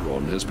riverboatman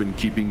Charon has been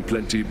keeping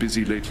plenty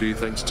busy lately,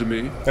 thanks to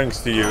me. Thanks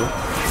to you.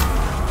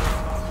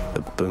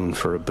 A boon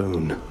for a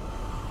boon.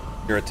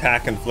 Your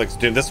attack inflicts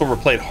doom. This will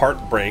replace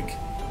Heartbreak.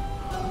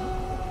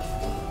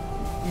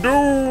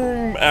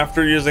 Doom!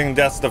 After using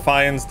Death's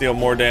Defiance, deal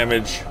more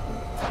damage.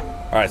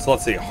 Alright, so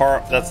let's see.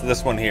 That's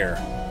this one here.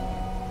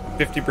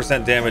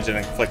 50% damage and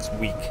inflicts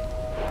weak.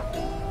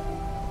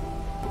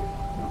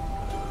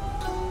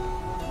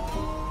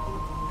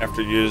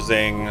 After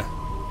using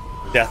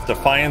Death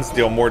Defiance,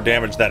 deal more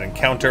damage that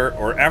encounter.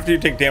 Or after you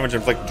take damage,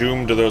 inflict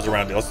doom to those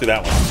around you. Let's do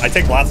that one. I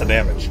take lots of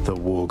damage. The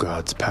War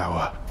God's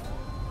power.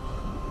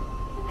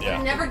 Yeah.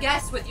 I never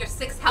guessed with your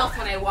 6 health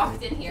when I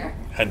walked in here.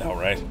 I know,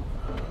 right?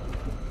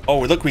 Oh,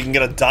 look, we can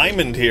get a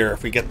diamond here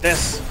if we get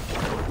this.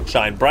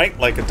 Shine bright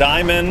like a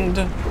diamond.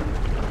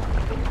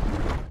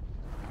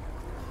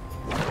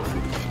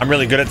 I'm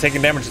really good at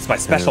taking damage. It's my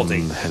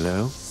specialty.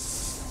 Hello?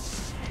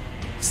 Is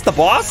this the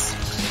boss?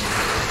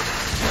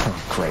 Oh,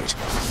 great.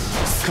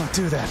 Can't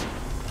do that.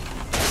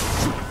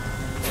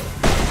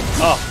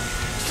 Oh.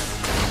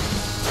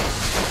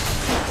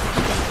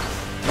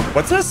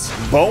 What's this?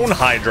 Bone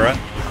Hydra.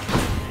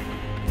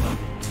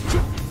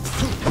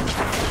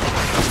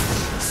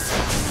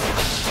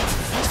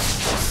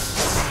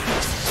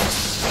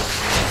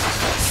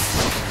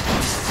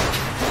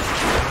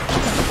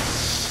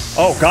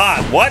 Oh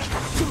god, what?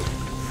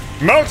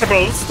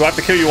 Multiples! Do I have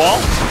to kill you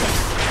all?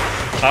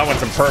 That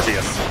one's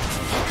impervious.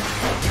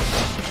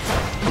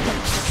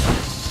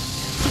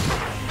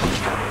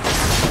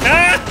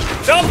 Ah!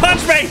 Don't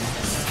punch me!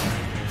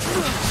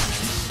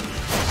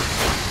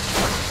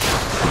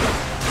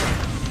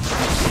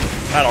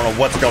 I don't know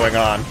what's going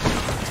on.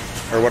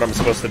 Or what I'm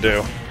supposed to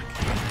do.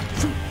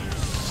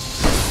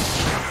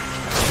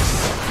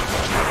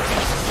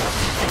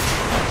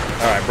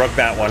 Alright, broke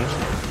that one.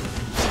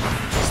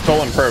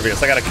 Still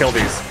impervious. I gotta kill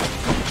these.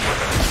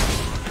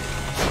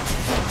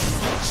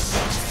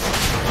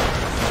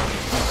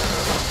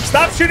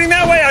 Stop shooting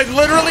that way! I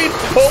literally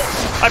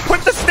I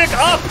put the stick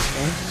up!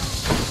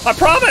 I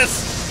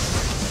promise!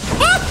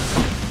 Ah!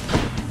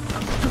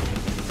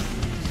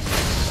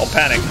 I'll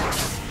panic.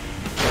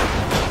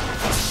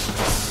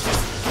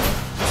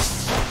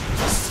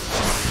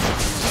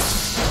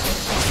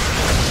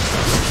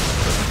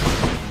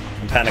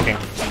 I'm panicking.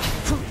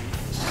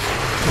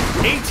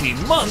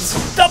 18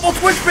 months! Double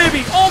Twitch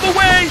baby! All the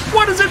way!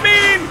 What does it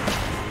mean?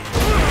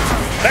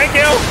 Thank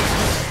you!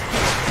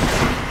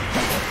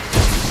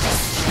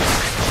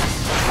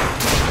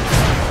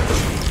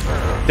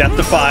 Death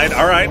defied.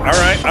 Alright,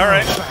 alright,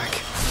 alright.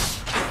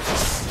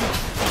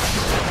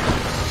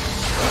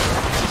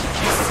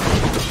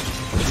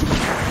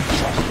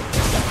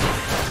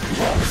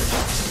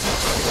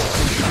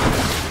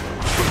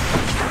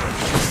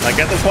 Did I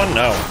get this one?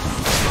 No.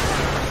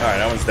 Alright,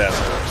 that one's dead.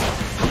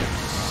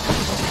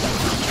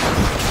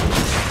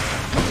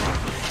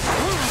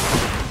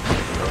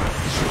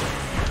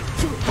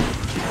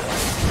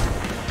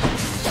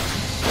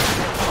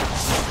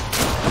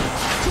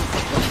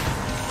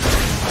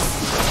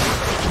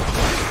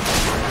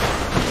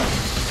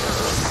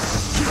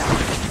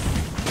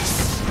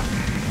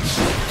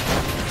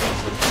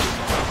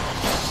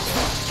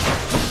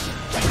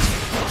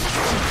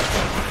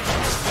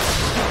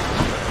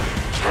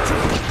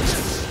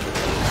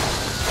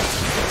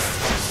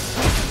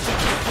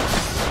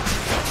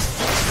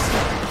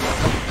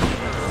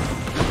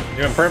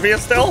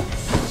 Impervious still?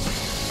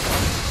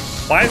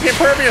 Why is he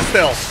impervious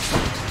still?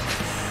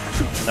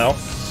 No.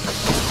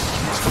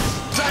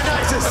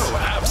 Dionysus! Oh,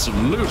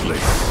 absolutely.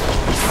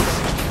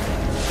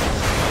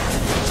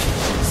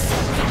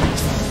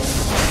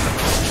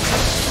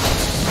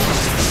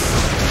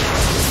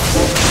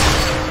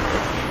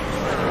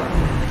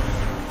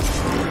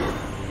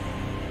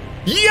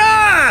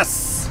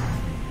 Yes!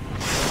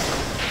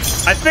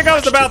 I think I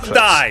was about to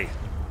die.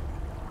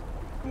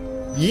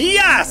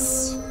 Yes!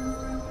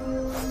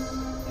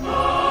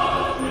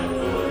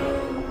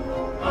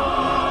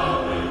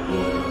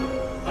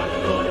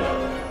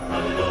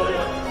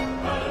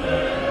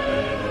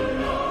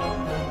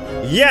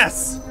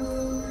 Yes!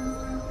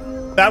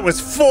 That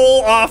was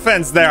full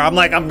offense there. I'm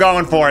like, I'm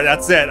going for it.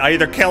 That's it. I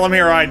either kill him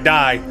here or I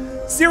die.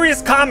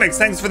 Serious Comics,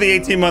 thanks for the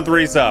 18-month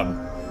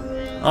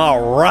resub.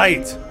 All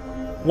right.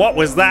 What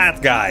was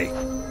that guy?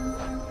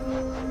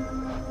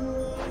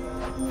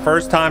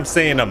 First time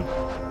seeing him.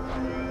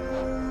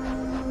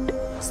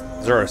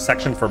 Is there a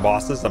section for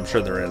bosses? I'm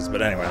sure there is,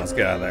 but anyway, let's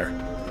get out of there.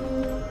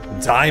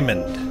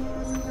 Diamond.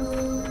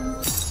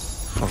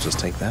 I'll just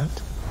take that.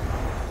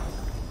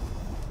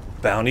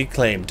 Bounty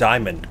claim,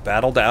 Diamond.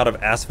 Battled out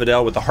of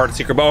Asphodel with the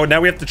Heartseeker bow.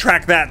 Now we have to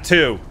track that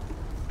too.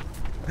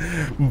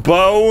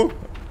 Bow,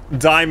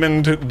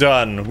 Diamond,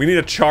 done. We need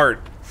a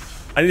chart.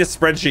 I need a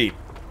spreadsheet.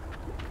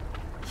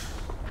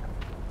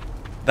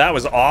 That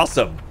was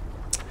awesome.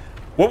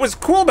 What was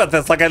cool about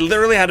this, like I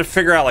literally had to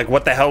figure out like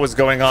what the hell was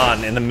going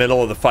on in the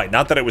middle of the fight.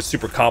 Not that it was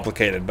super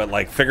complicated, but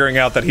like figuring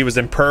out that he was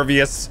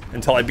impervious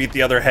until I beat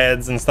the other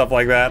heads and stuff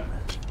like that.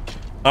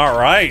 All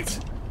right.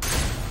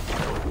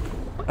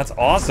 That's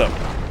awesome.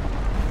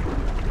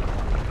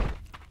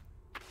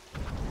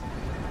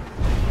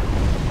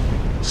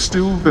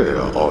 Still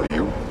there, are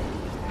you?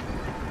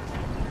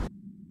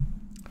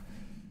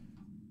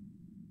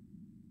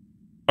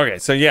 Okay,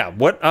 so yeah,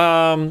 what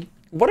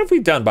have we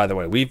done, by the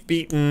way? We've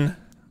beaten...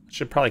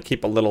 Should probably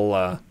keep a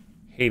little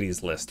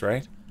Hades list,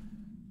 right?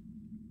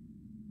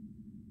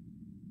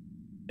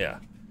 Yeah.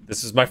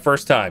 This is my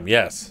first time,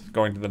 yes,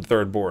 going to the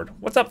third board.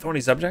 What's up, Thorny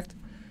Subject?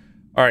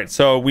 All right,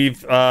 so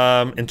we've,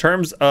 in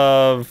terms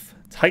of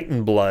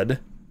Titan Blood,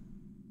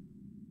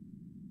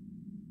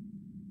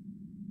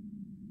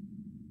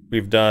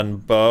 we've done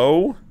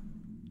bow,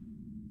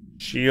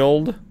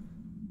 shield,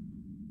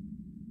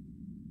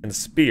 and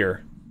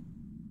spear.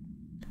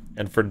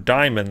 And for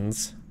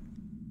diamonds,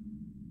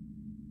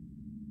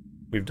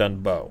 we've done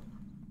bow.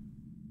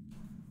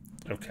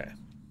 Okay.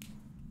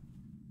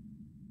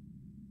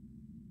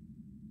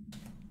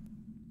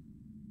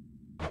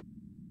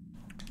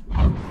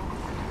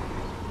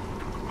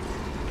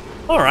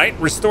 All right,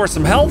 restore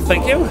some health,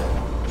 thank you.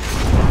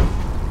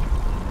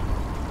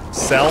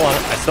 Sell?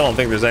 I still don't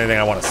think there's anything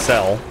I want to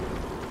sell.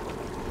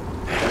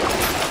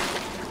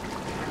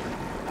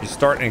 You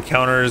start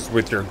encounters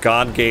with your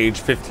God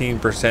gauge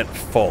 15%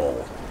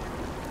 full.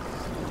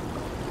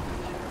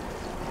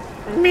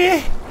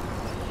 Meh.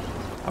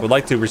 I would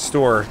like to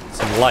restore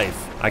some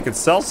life. I could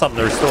sell something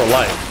to restore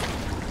life.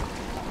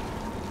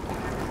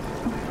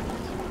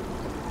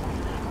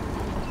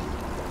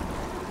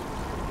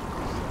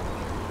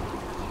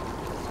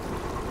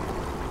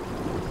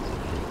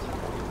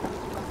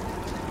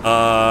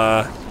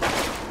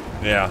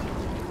 Yeah.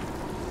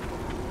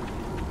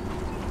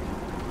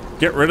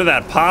 Get rid of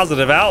that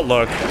positive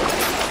outlook.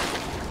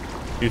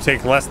 You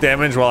take less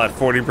damage while at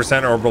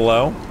 40% or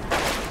below.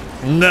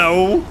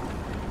 No.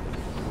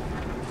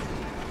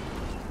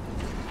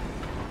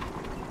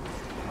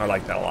 I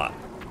like that a lot.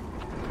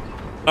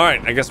 All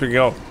right, I guess we can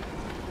go.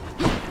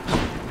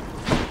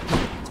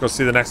 Let's go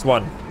see the next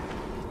one.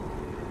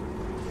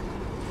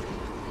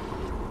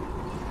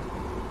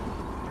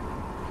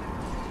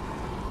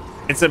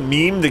 It's a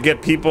meme to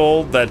get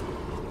people that...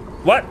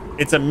 What?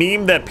 It's a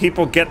meme that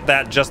people get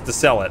that just to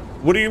sell it.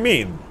 What do you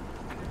mean?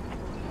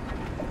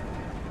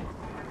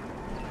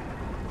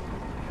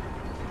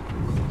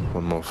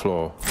 One more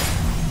floor.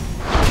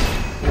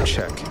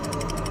 Check.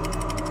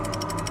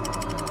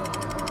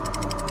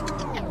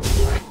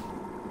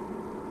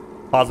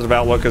 Positive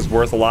outlook is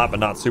worth a lot, but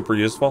not super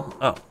useful.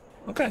 Oh,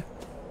 okay.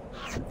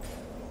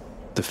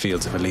 The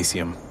Fields of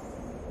Elysium.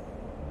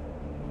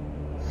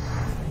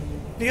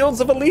 Fields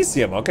of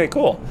Elysium. Okay,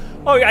 cool.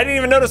 Oh, I didn't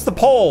even notice the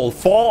poll.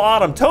 Fall,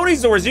 autumn. Tony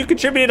Zors, you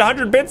contributed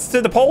 100 bits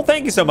to the poll.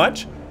 Thank you so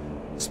much.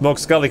 Smoke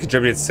Scully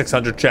contributed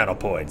 600 channel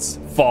points.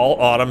 Fall,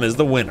 autumn is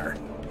the winner.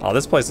 Oh,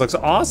 this place looks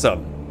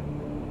awesome.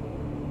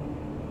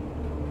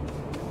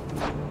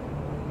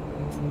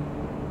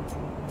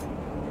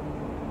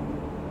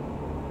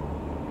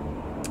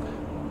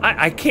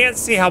 I can't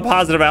see how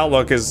positive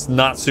outlook is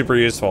not super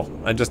useful.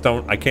 I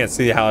can't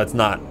see how it's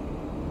not.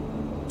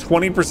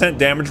 20%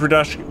 damage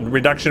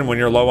reduction when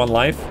you're low on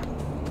life.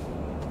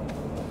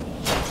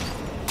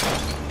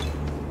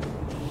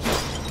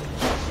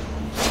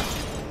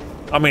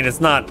 I mean,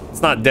 it's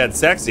not dead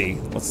sexy.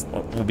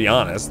 We'll be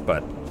honest,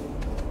 but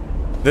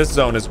this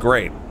zone is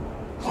great.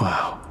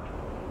 Wow.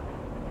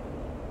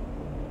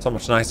 So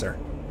much nicer.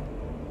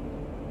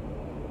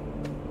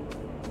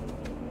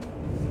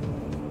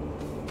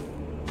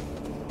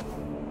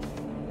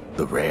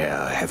 The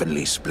rare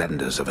heavenly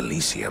splendors of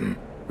Elysium,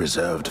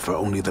 reserved for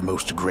only the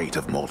most great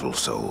of mortal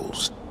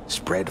souls,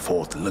 spread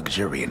forth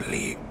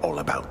luxuriantly all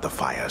about the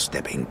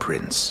fire-stepping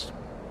prince.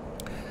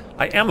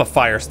 I am a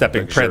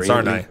fire-stepping prince,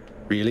 aren't I?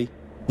 Really?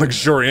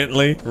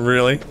 Luxuriantly?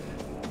 Really?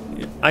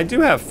 I do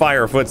have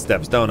fire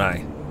footsteps, don't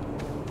I?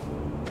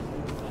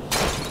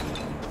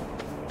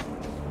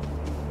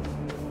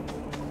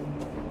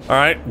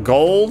 Alright,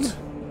 gold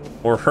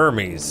or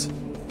Hermes?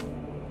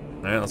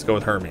 Alright, let's go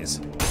with Hermes.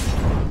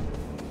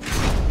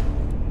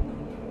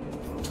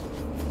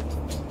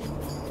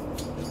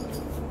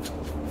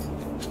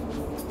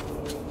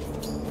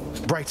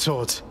 Bright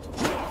swords.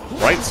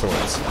 Bright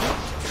swords.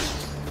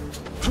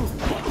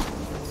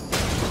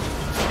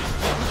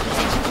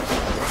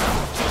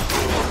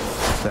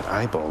 That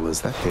eyeball,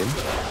 is that him?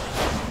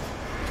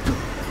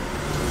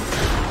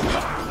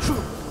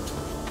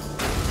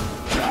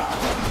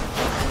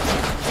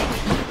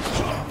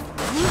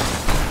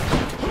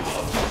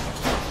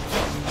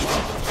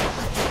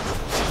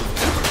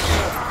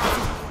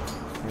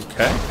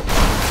 Okay.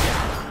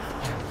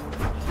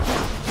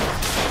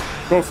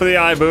 Go for the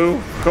eye,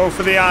 boo. Go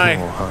for the eye.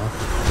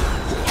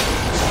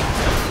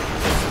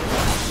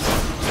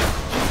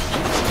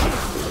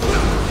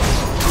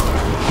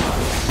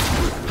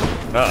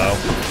 Uh-oh.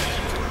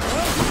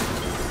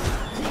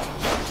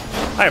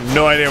 I have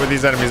no idea what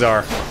these enemies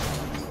are.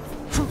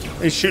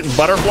 Are you shooting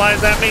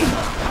butterflies at me?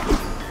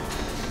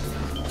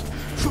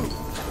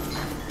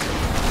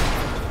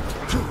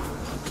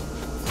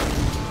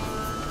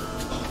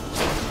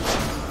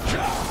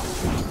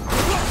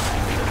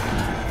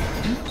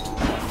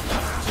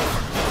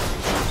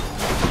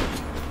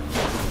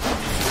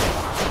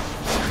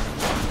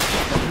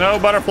 No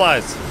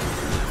butterflies.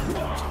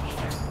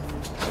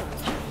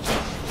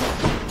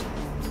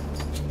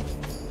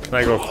 Can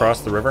I go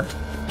across the river?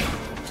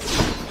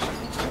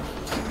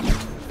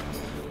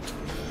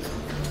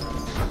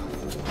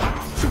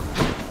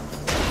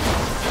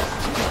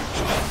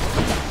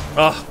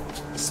 Oh,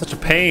 such a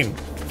pain.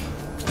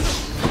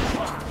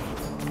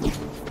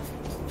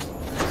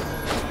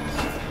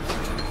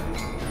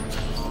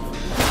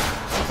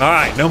 All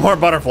right, no more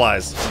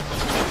butterflies.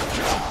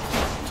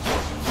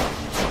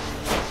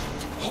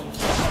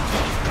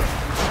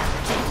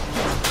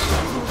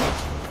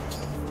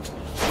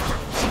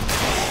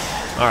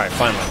 All right,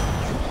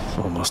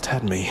 finally. Almost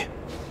had me.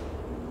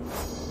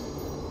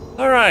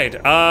 All right,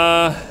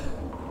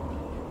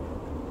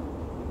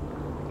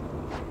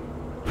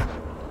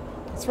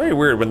 it's very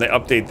weird when they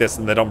update this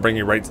and they don't bring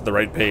you right to the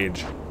right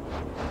page.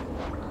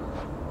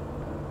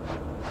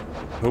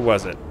 Who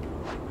was it?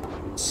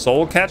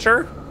 Soul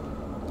Catcher?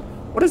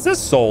 What is this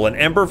soul? An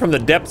ember from the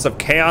depths of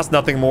chaos,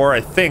 nothing more,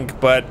 I think,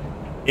 but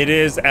it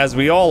is as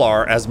we all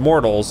are as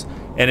mortals,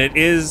 and it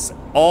is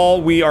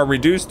all we are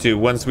reduced to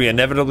once we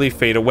inevitably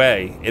fade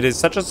away. It is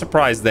such a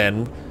surprise,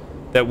 then,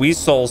 that we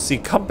souls see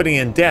company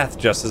in death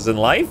just as in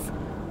life.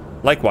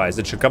 Likewise,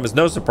 it should come as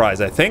no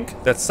surprise, I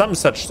think, that some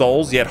such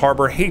souls yet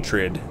harbor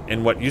hatred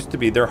in what used to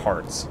be their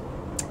hearts.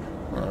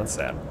 Oh, that's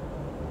sad.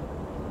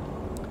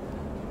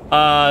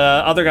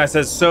 Other guy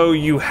says, so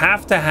you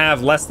have to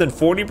have less than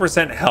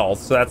 40% health,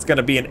 so that's going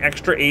to be an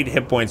extra 8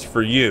 hit points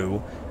for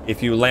you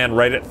if you land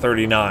right at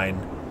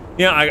 39.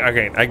 Yeah,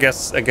 okay, I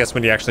guess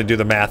when you actually do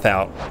the math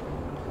out,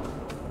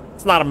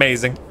 it's not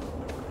amazing.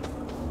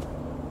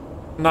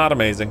 Not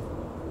amazing.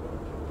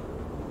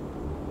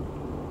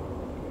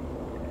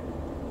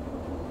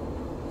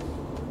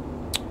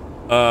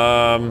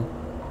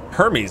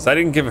 Hermes. I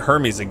didn't give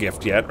Hermes a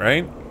gift yet,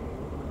 right?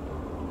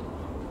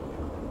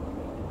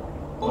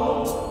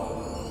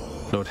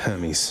 Lord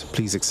Hermes,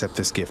 please accept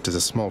this gift as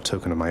a small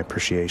token of my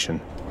appreciation.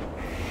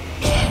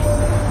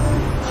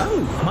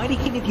 Oh, mighty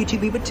keen of you to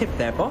leave a tip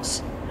there,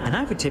 boss. And I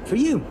have a tip for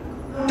you.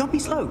 Don't be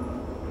slow.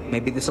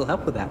 Maybe this will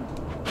help with that.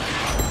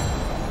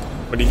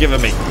 What are you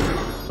giving me?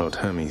 Lord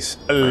Hermes,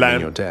 I'm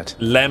in your debt.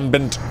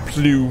 Lambent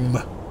plume.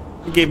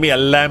 You gave me a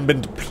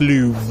lambent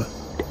plume.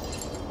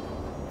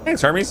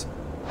 Thanks, Hermes.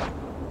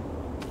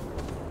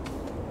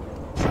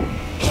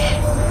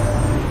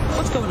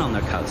 What's going on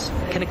there, cuz?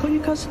 Can I call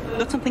you cuz?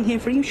 Got something here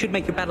for you. Should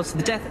make your battles to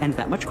the death end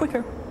that much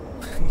quicker.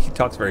 He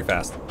talks very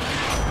fast.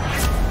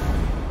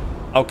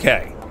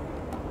 Okay.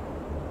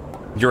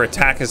 Your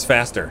attack is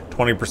faster,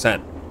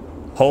 20%.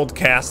 Hold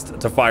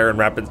cast to fire and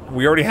rapid.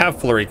 We already have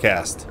flurry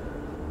cast.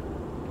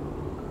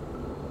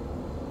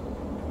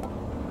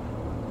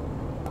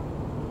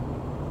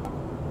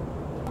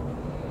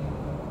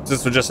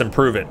 This would just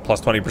improve it,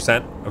 plus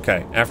 20%.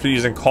 Okay. After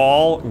using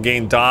call,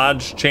 gain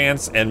dodge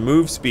chance and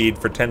move speed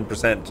for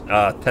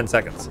 10%, 10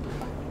 seconds.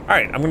 All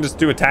right, I'm gonna just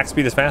do attack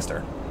speed is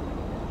faster.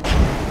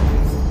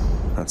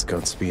 That's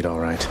goat speed, all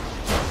right.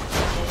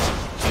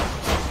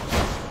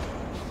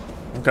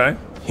 Okay.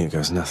 Here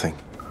goes nothing.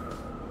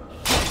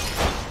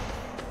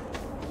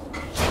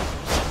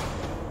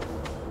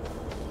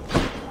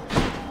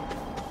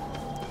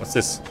 What's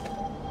this?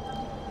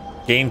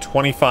 Gain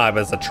 25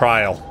 as a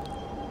trial.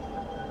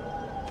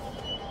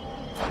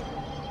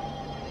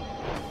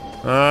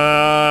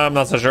 I'm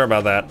not so sure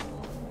about that.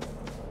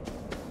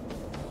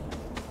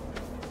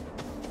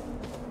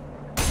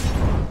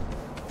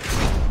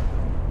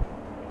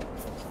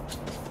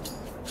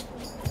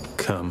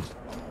 Come.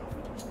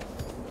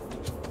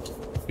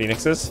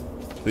 Phoenixes?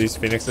 These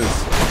phoenixes?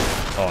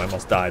 Oh, I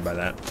almost died by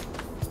that.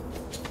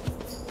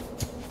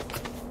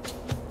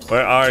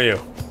 Where are you?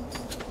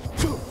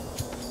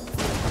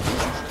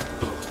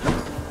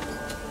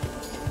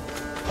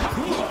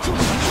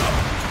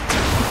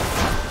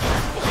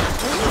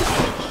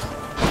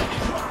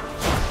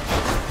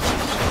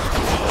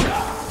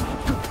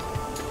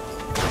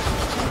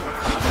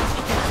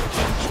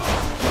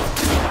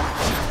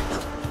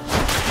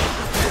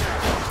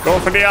 Go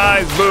for the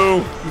eyes,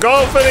 boo!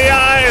 Go for the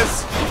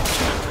eyes!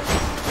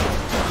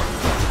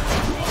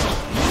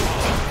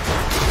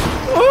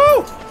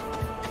 Woo!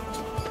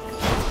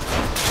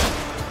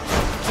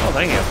 Oh,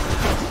 thank you.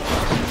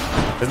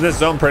 Isn't this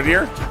zone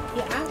prettier?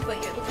 Yeah, but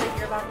it looks like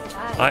you're about to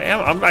die. I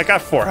am. I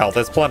got 4 health.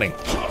 That's plenty.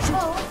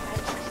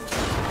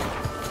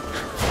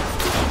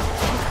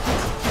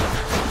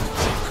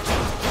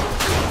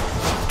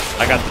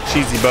 I got the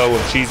cheesy bow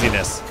of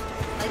cheesiness.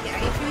 Like,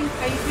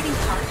 are you shooting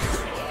hearts?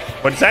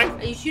 What'd you say?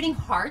 Are you shooting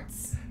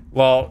hearts?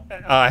 Well,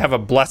 I have a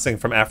blessing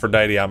from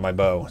Aphrodite on my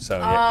bow, so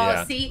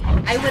yeah. See,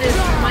 I would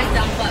have, my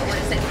dumb butt would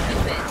have said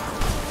Cupid.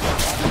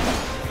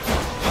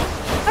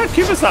 Oh,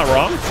 Cupid's not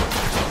wrong.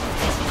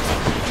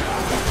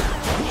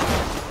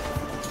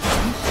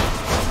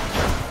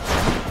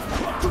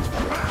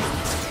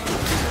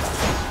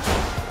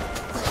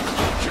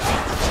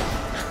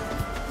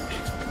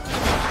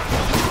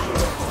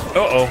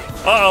 Uh-oh.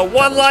 Uh-oh,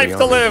 one life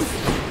to live.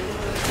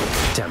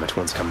 Damn it,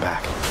 one's come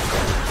back.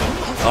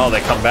 Oh,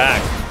 they come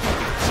back.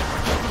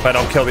 If I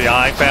don't kill the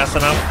eye fast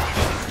enough.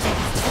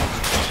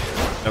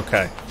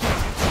 Okay.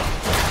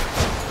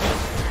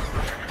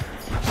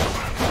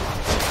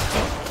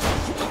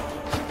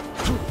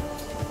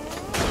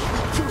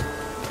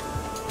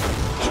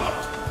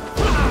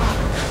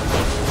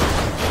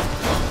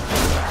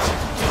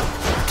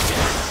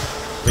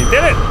 We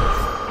did it!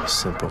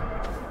 simple.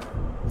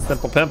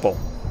 Simple pimple.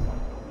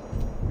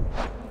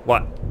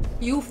 What?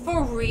 You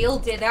for real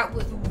did that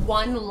with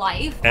one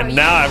life? And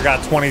now I've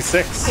got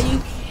 26. Are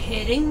you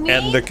kidding me?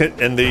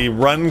 And the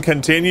run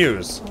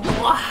continues.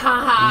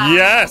 Wow.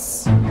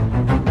 Yes.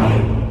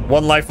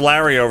 One life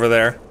Larry over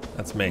there.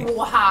 That's me.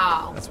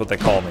 Wow. That's what they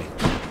call me.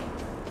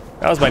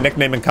 That was my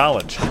nickname in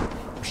college,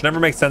 which never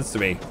makes sense to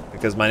me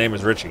because my name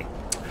is Richie.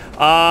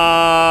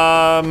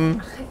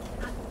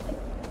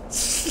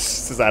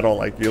 Says I don't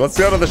like you. Let's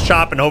go to the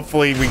shop and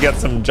hopefully we get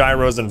some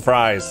gyros and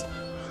fries.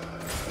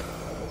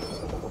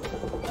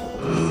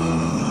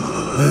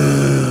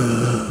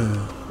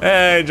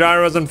 Hey,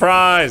 gyros and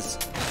fries.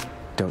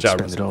 Don't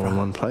gyros spend it all in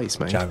one place,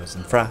 mate. Gyros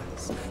and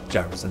fries.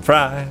 Gyros and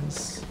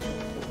fries.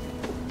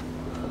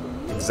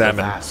 Examine.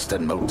 The vast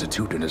and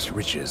multitudinous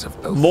riches of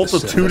both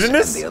multitudinous? the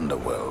surface and the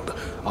underworld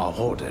are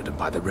hoarded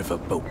by the river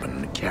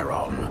boatman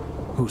Charon,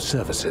 whose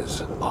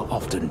services are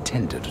often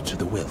tendered to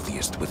the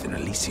wealthiest within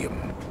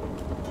Elysium.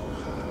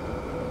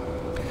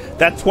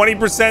 That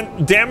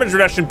 20% damage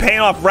reduction paying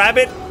off,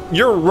 Rabbit.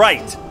 You're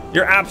right.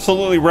 You're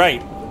absolutely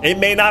right. It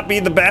may not be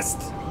the best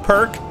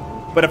perk,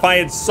 but if I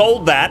had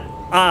sold that,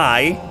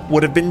 I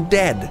would have been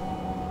dead.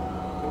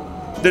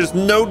 There's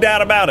no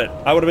doubt about it.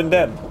 I would have been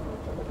dead.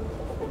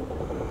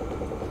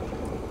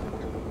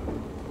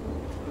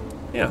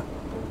 Yeah.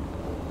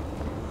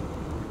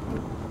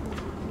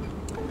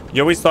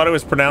 You always thought it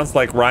was pronounced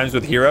like rhymes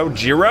with hero?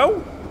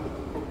 Jiro?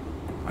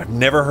 I've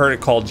never heard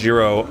it called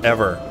Jiro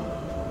ever.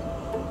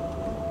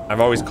 I've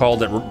always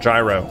called it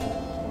gyro.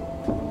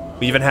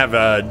 We even have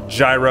a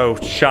gyro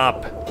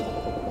shop.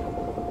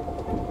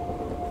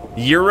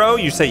 Euro?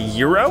 You say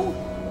Euro?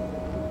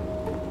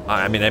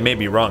 I mean, I may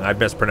be wrong. I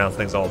mispronounce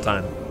things all the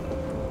time.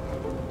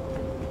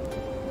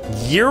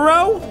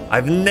 Euro?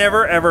 I've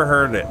never ever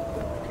heard it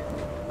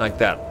like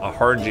that. A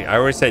hard G. I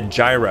always said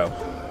gyro.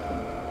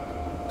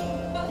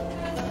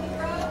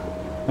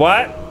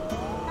 What?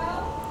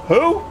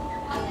 Who?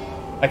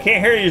 I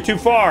can't hear you. You're too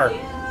far.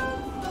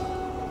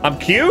 I'm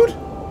cued?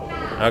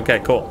 Okay,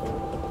 cool.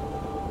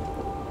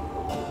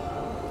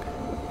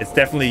 It's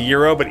definitely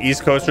Euro, but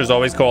East Coasters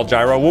always called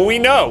gyro. Well, we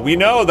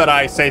know that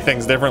I say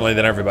things differently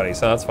than everybody,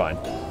 so that's fine.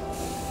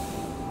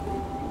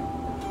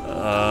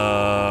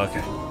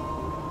 Okay.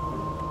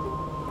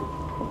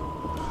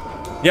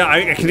 Yeah,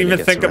 I can even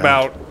think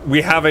about,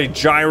 we have a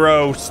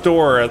gyro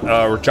store,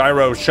 or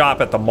gyro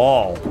shop at the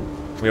mall.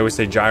 We always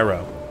say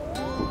gyro.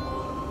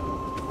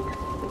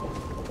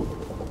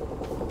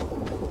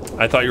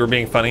 I thought you were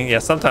being funny. Yeah,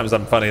 sometimes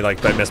I'm funny,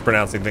 like by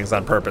mispronouncing things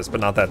on purpose,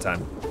 but not that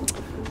time.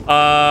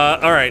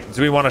 All right.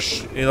 Do we want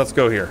to? Let's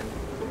go here.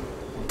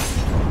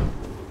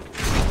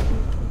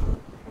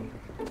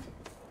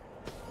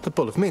 The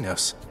Bull of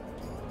Minos.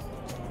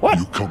 What?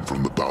 You come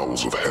from the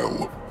bowels of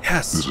hell.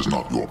 Yes. This is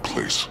not your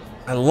place.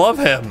 I love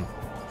him.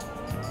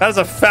 That is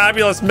a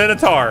fabulous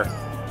Minotaur.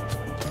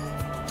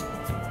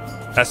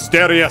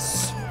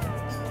 Asterius,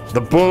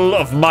 the Bull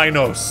of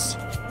Minos.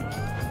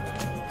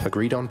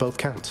 Agreed on both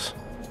counts.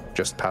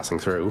 Just passing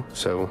through,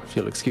 so if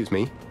you'll excuse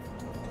me.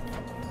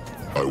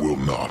 I will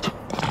not.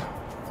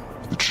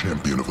 The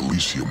champion of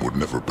Elysium would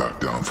never back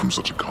down from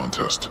such a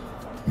contest.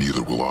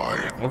 Neither will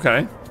I.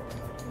 Okay.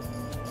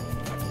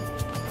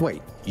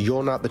 Wait,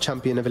 you're not the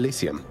champion of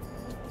Elysium?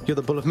 You're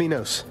the Bull of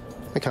Minos.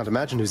 I can't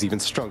imagine who's even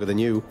stronger than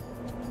you.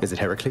 Is it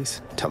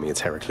Heracles? Tell me it's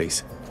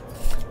Heracles.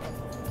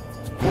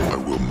 I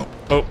will not.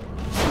 Oh.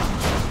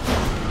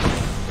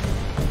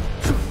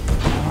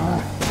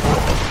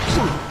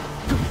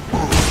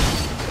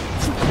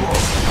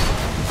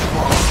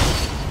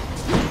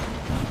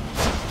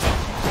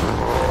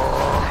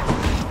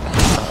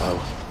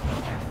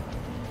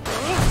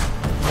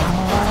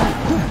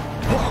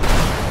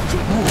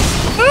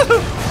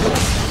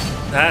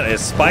 That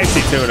is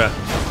spicy tuna.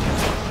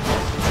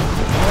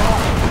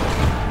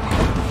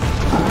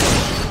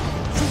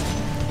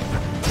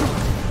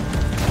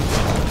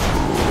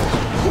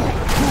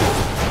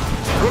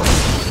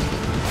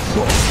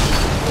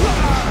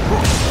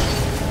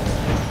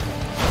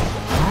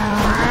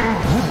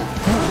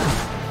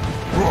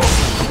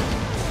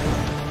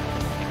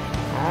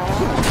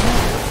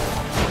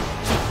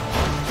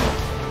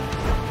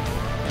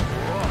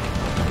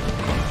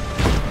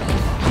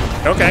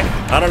 Okay,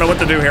 I don't know what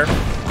to do here.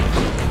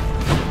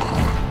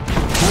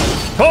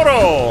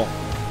 Toro!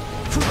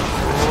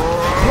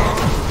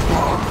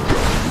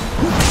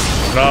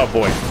 Oh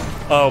boy.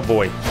 Oh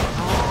boy.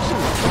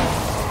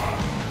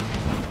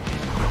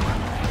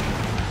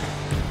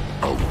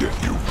 I'll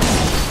get you.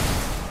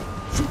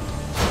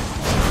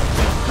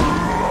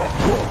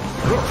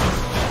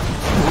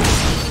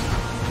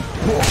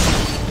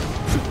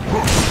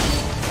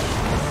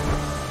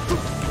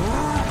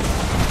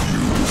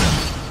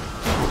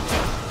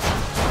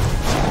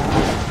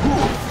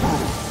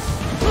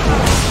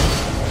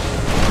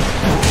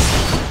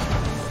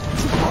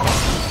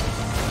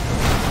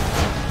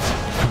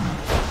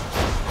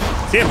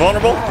 Is he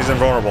invulnerable? He's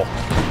invulnerable.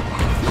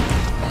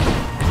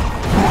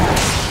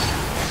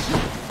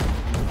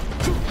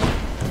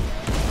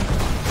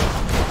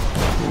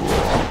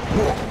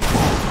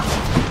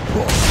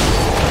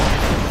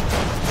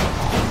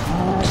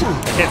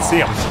 can't see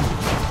him.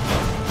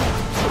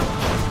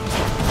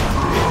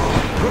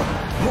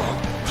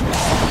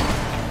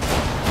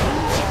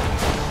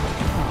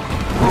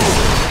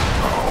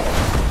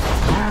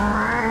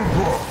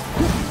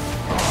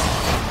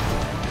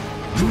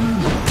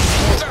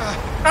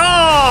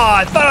 Oh,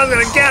 I thought I was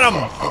gonna get him.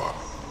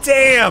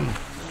 Damn.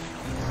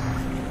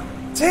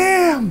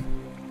 Damn.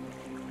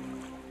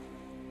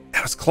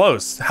 That was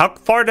close. How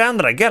far down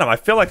did I get him? I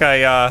feel like I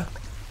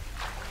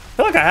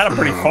had him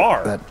pretty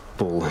far. That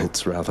ball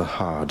hits rather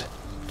hard.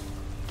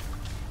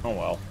 Oh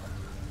well.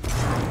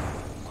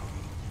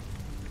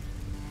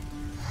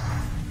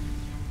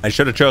 I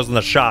should have chosen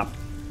the shop.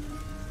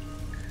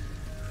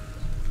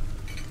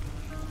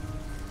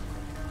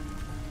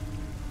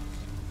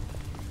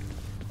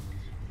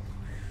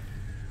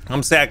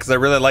 I'm sad because I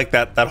really like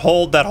that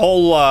whole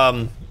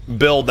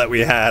build that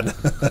we had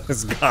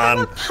is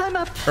gone. I'm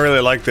up. I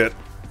really liked it.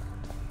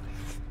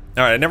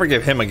 All right, I never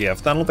gave him a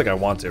gift. I don't think I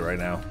want to right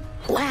now.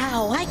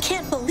 Wow, I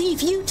can't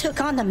believe you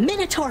took on the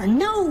Minotaur.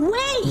 No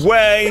way!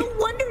 Way! No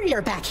wonder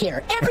you're back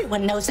here.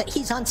 Everyone knows that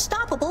he's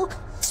unstoppable,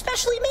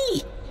 especially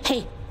me.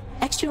 Hey,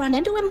 next you run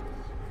into him,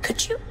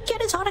 could you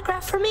get his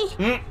autograph for me?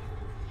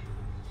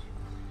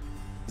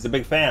 He's a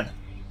big fan.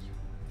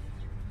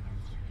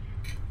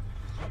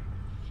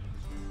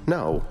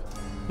 No.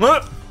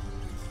 What?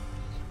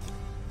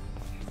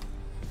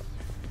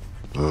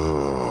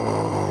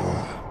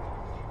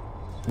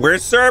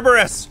 Where's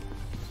Cerberus?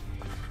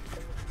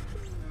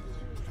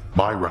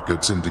 My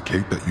records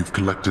indicate that you've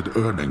collected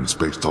earnings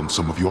based on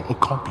some of your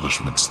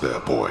accomplishments there,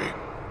 boy.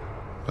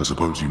 I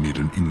suppose you need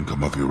an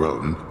income of your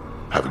own,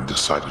 having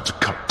decided to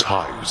cut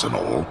ties and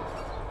all.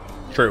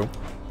 True.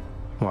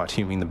 What,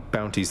 you mean the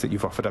bounties that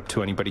you've offered up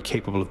to anybody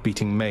capable of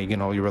beating Meg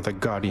and all your other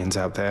guardians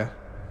out there?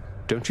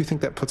 Don't you think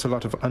that puts a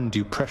lot of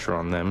undue pressure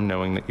on them,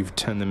 knowing that you've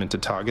turned them into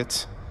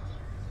targets?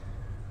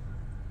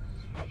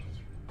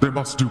 They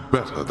must do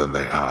better than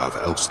they have,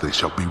 else they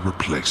shall be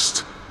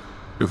replaced.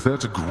 If they're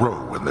to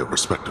grow in their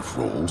respective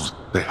roles,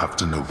 they have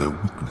to know their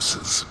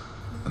weaknesses.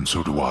 And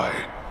so do I.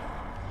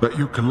 That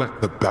you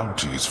collect the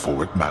bounties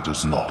for it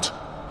matters not.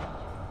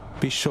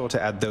 Be sure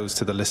to add those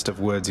to the list of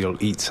words you'll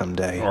eat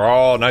someday.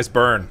 Oh, nice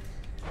burn.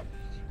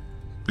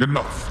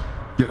 Enough.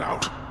 Get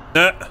out.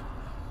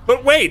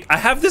 But wait, I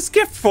have this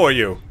gift for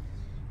you.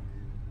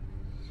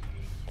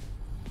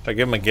 Should I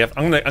give him a gift?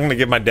 I'm gonna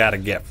give my dad a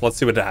gift. Let's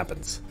see what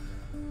happens.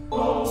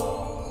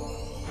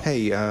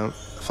 Hey,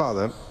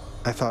 Father,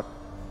 I thought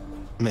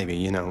maybe,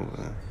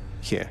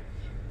 here.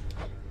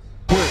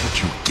 Where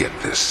did you get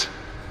this?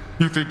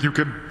 You think you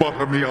can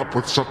butter me up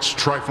with such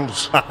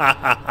trifles?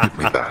 Give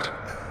me that,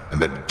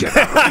 and then get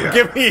out of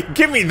here.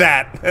 give me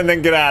that, and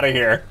then get out of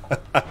here.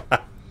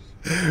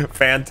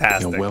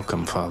 Fantastic. You're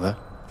welcome, Father.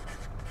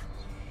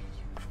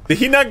 Did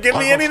he not give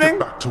me anything?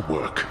 Get back to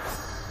work.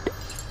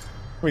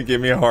 He gave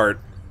me a heart.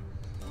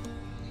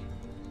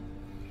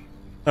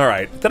 All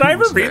right. Did I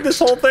ever read this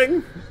whole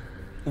thing?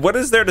 What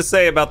is there to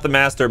say about the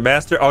master?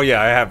 Master? Oh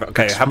yeah, I have.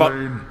 Okay. How about?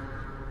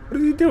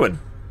 What are you doing?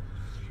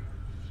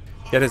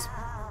 Get his.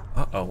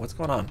 Uh-oh. What's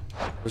going on?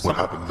 What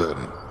happened then?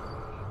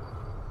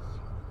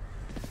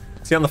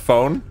 Is he on the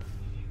phone?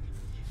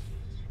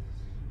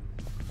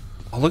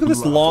 Oh, look at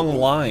this long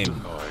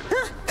line.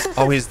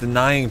 Oh, he's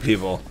denying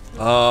people.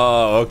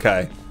 Oh,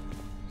 okay.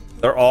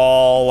 They're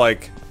all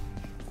like...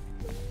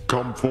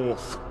 Come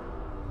forth.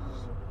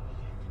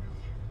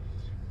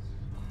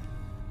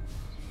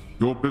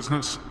 Your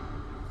business?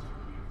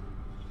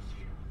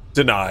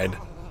 Denied.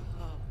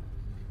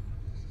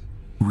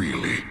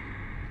 Really?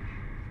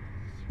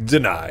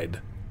 Denied.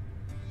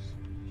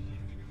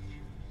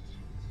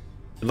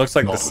 It looks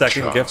like the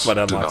second gift might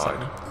unlock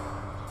something.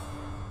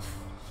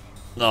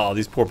 Oh,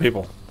 these poor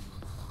people.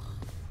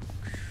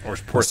 Or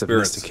poor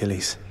spirits.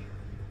 Achilles.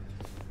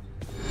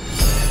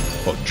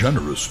 A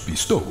generous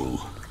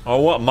bestowal.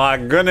 Oh, what? My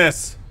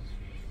goodness.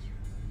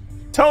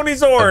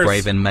 Tony's oars. A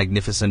brave and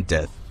magnificent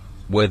death,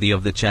 worthy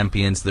of the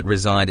champions that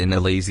reside in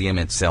Elysium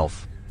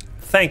itself.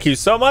 Thank you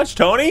so much,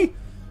 Tony.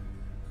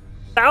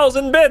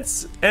 1,000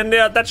 bits, and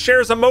that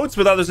shares emotes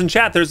with others in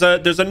chat. There's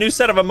a new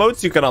set of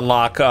emotes you can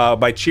unlock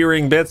by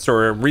cheering bits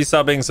or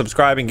resubbing,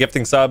 subscribing,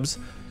 gifting subs.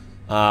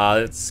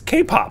 It's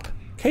K-pop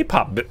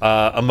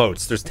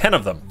emotes. There's 10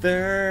 of them.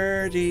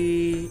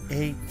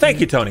 38. Thank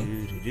you, Tony.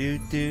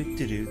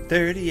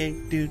 38.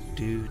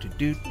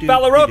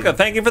 Valeroka,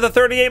 thank you for the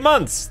 38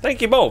 months.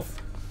 Thank you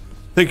both.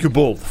 Thank you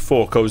both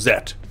for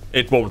Cosette.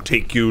 It won't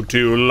take you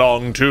too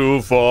long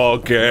to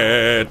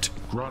forget.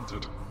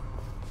 Granted.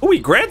 Oh, he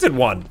granted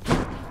one.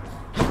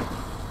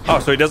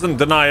 Oh, so he doesn't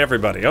deny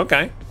everybody.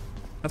 Okay.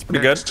 That's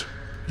pretty good.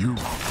 You.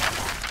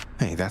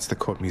 Hey, that's the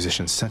court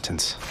musician's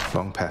sentence.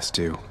 Long past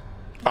due.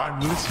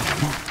 I'm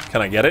listening.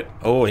 Can I get it?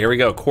 Oh, here we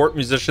go. Court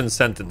musician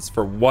sentence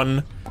for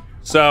one.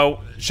 So,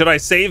 should I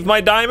save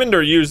my diamond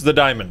or use the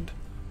diamond?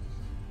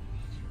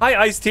 Hi,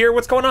 Iced here.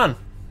 What's going on?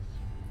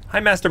 Hi,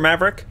 Master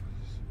Maverick.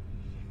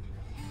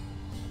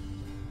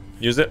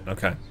 Use it?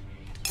 Okay.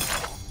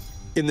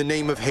 In the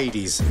name of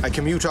Hades, I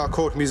commute our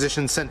court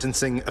musician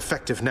sentencing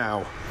effective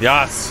now.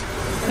 Yes.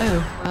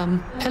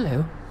 Oh,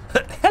 hello.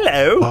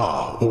 hello.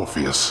 Ah,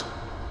 Orpheus.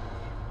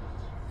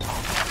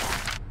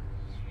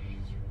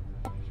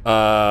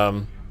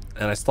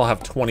 And I still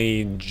have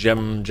 20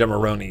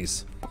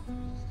 gemaronies.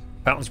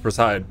 Fountains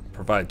provide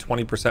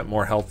 20%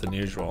 more health than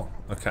usual.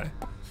 Okay.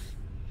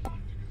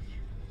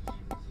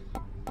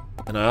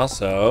 And I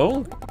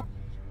also...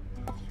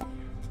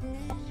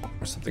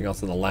 There's something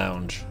else in the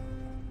lounge.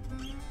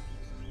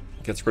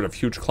 Gets rid of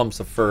huge clumps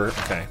of fur.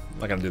 Okay, I'm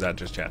not gonna do that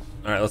just yet.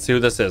 All right, let's see who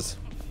this is.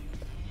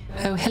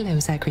 Oh, hello,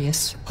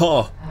 Zagreus.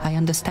 Oh. I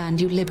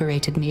understand you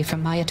liberated me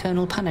from my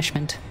eternal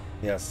punishment.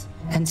 Yes.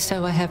 And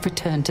so I have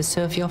returned to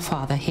serve your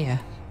father here.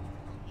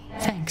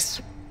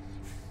 Thanks.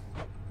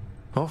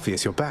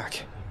 Orpheus, you're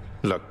back.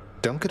 Look,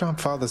 don't get on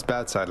Father's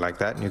bad side like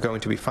that and you're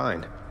going to be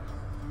fine.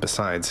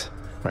 Besides,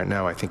 right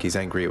now I think he's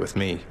angry with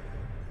me.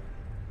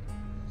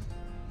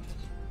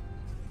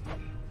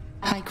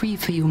 I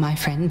grieve for you, my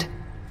friend.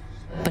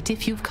 But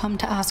if you've come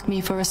to ask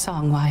me for a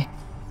song, why,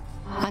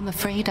 I'm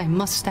afraid I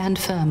must stand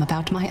firm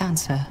about my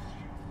answer.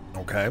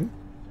 Okay.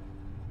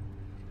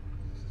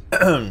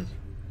 The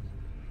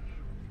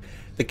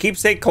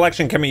keepsake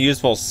collection can be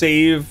useful. Say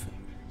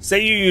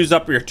you use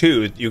up your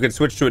tooth, you can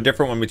switch to a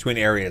different one between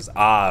areas.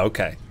 Ah,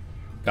 okay.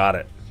 Got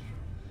it.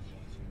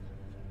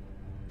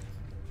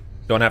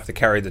 Don't have to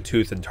carry the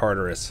tooth in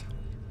Tartarus.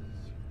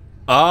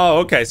 Oh,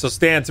 okay. So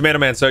Stan, Tomato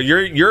Man, so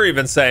you're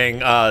even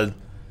saying,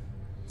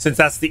 since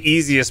that's the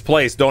easiest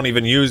place, don't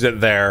even use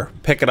it there.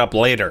 Pick it up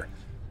later.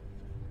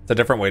 It's a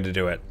different way to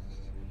do it.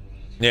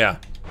 Yeah.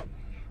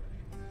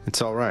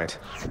 It's all right.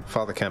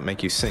 Father can't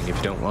make you sing if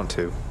you don't want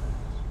to.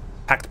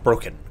 Pact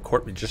broken.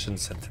 Court magician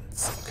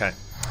sentence. Okay.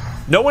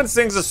 No one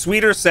sings a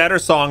sweeter, sadder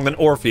song than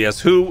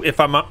Orpheus, who, if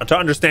I'm to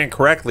understand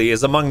correctly,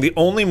 is among the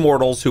only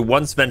mortals who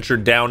once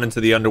ventured down into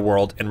the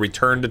underworld and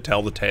returned to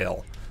tell the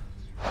tale.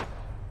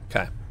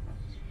 Okay.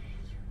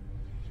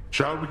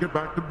 Shall we get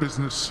back to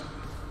business?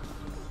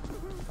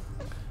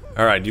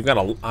 All right, you've got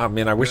a... I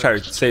mean, I wish I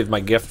had saved my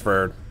gift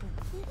for...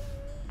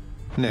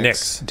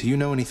 Nyx, do you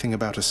know anything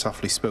about a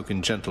softly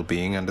spoken gentle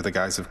being under the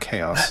guise of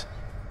chaos?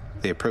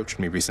 They approached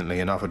me recently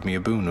and offered me a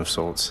boon of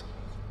sorts.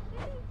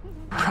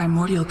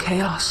 Primordial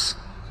chaos.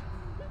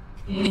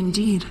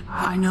 Indeed,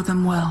 I know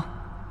them well.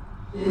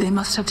 They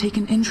must have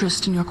taken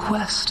interest in your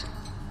quest.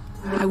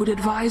 I would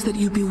advise that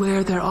you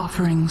beware their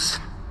offerings,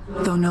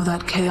 though know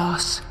that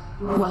chaos,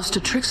 whilst a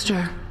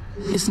trickster,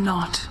 is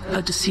not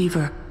a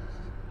deceiver.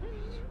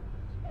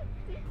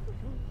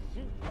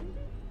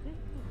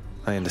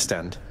 I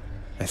understand,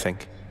 I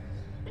think.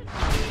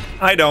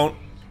 I don't.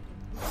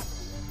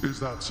 Is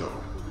that so?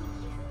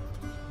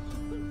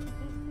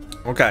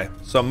 Okay,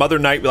 so Mother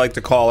Night we like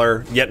to call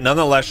her, yet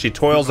nonetheless she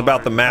toils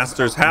about the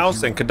master's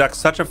house and conducts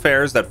such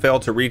affairs that fail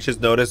to reach his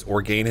notice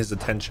or gain his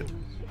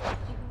attention.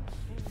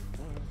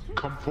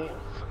 Come forth.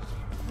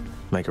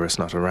 Megaris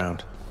not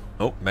around.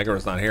 Oh,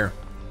 Megaris not here.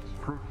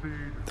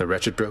 The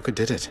wretched broker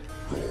did it.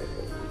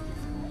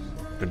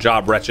 Good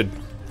job, wretched.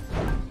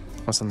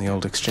 What's on the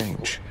old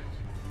exchange?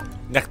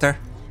 Nectar.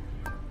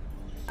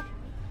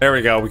 There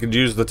we go. We could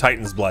use the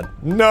Titan's blood.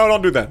 No,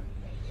 don't do that.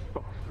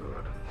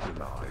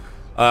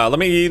 Let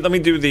me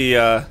do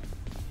the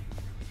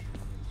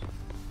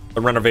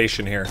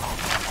renovation here.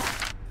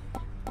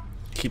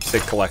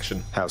 Keepsake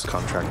collection. House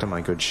contractor,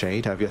 my good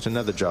shade, have yet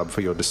another job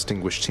for your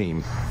distinguished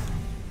team.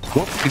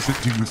 What is it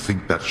do you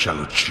think that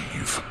shall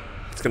achieve?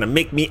 It's gonna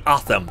make me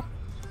awesome.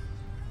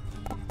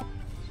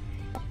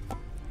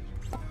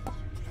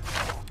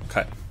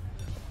 Okay.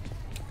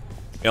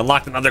 We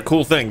unlocked another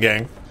cool thing,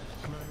 gang.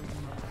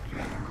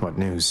 What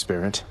news,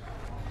 Spirit?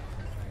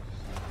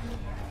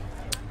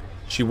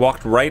 She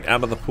walked right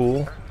out of the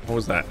pool. What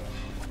was that?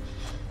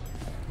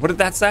 What did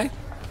that say?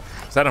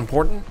 Is that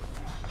important?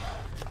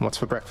 What's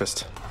for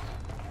breakfast?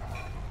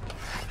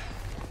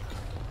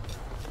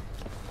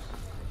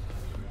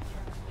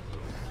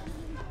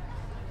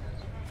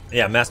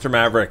 Yeah, Master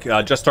Maverick.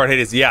 Just started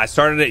Hades. Yeah, I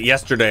started it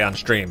yesterday on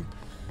stream.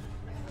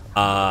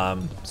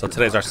 So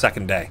today's our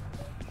second day.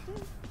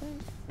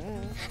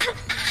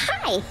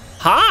 Hi.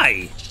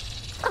 Hi.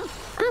 Oh,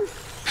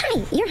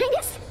 hi, Your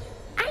Highness.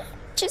 I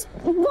just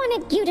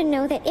wanted you to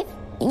know that if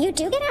you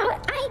do get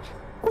out,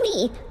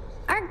 we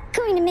are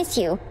going to miss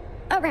you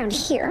around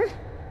here.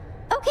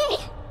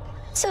 Okay.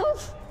 So,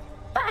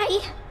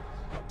 bye.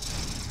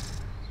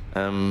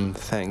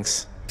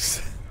 Thanks.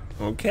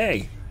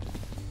 Okay.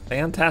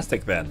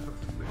 Fantastic then.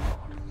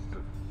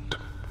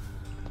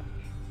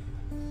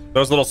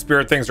 Those little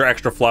spirit things are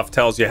extra fluff.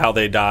 Tells you how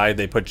they die.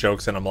 They put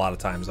jokes in them a lot of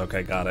times.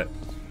 Okay, got it.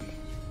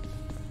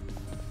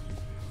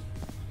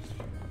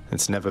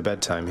 It's never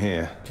bedtime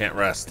here. Can't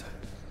rest.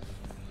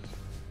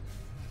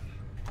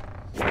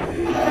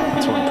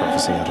 That's one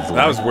prophecy out of the way.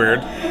 That was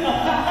weird.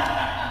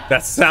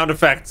 That sound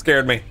effect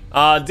scared me.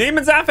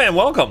 Demon Zafan,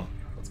 welcome.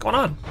 What's going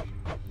on?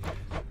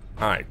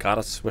 Alright,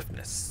 Goddess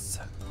Swiftness.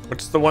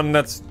 Which is the one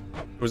that's...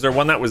 Was there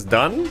one that was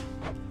done?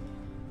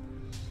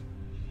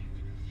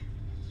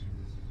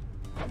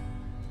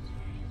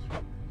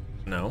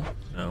 No,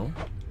 no,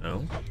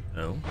 no,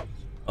 no.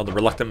 Oh, the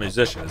Reluctant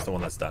Musician is the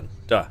one that's done.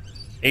 Duh.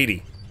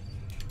 80.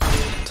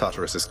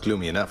 Tartarus is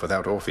gloomy enough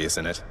without Orpheus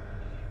in it.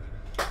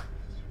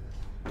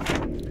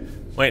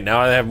 Wait,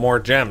 now I have more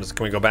gems.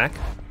 Can we go back?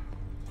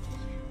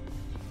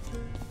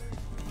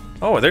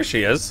 Oh, there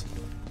she is.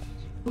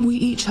 We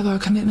each have our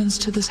commitments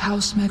to this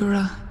house,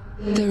 Megara.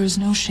 There is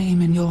no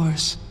shame in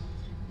yours.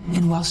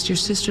 And whilst your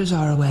sisters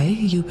are away,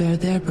 you bear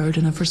their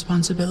burden of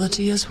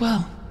responsibility as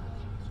well.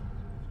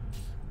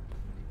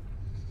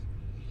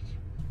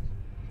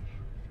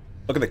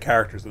 Look at the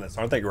characters in this.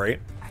 Aren't they great?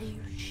 Are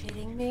you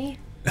shitting me?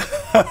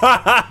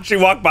 She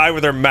walked by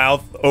with her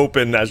mouth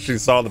open as she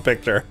saw the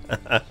picture.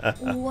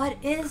 What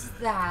is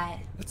that?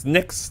 It's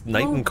Nyx,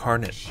 Knight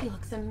Incarnate. She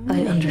looks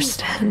amazing. I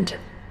understand.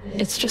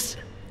 It's just...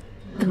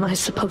 Am I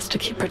supposed to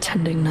keep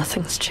pretending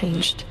nothing's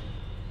changed?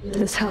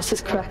 This house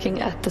is cracking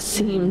at the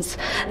seams,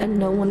 and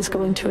no one's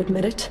going to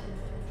admit it?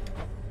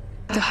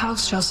 The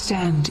house shall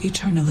stand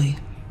eternally.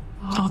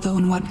 Although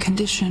in what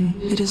condition,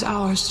 it is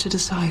ours to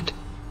decide.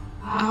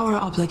 Our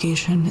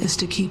obligation is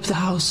to keep the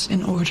house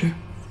in order.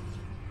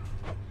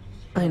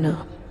 I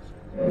know.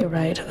 You're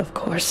right, of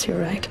course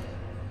you're right.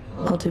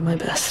 I'll do my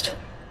best.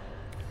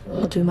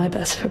 I'll do my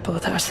best for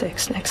both our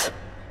sakes, Nyx.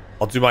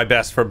 I'll do my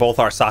best for both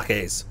our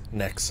sakes,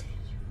 Nyx.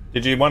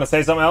 Did you want to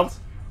say something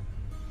else?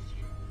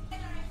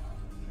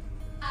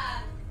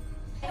 I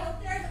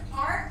hope there's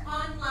art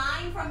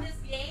online from this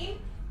game,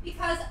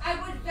 because I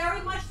would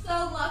very much so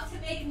love to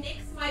make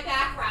Nyx my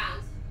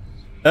background.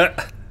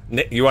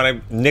 You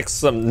want to nix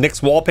some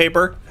Nyx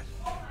wallpaper?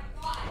 Oh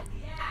my god,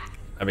 yeah.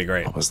 That'd be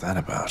great. What was that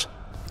about?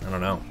 I don't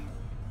know.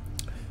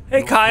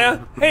 Hey,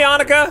 Kaya. Hey,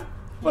 Annika.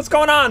 What's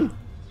going on?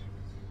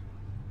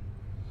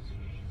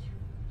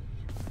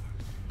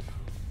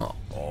 Oh,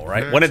 all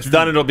right. When it's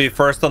done, it'll be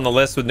first on the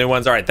list with new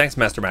ones. All right. Thanks,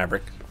 Master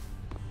Maverick.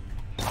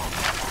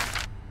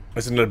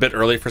 Isn't it a bit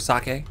early for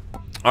sake?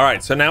 All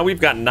right. So now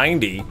we've got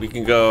 90. We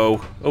can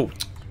go. Oh,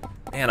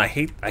 man. I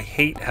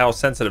hate how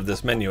sensitive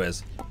this menu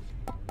is.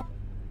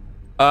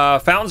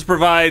 Fountains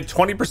provide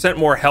 20%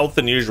 more health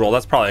than usual.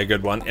 That's probably a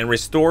good one. And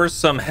restores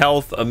some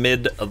health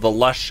amid the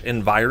lush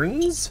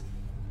environs.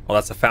 Well,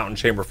 that's a fountain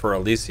chamber for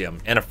Elysium.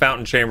 And a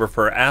fountain chamber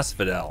for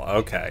Asphodel.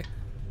 Okay.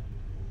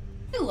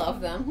 I love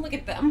them. Look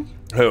at them.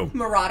 Who?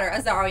 Marauder,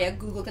 Azaria,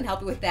 Google can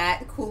help you with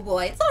that. Cool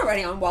boy. It's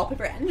already on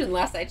Wallpaper Engine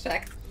last I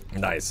checked.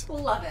 Nice.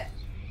 Love it.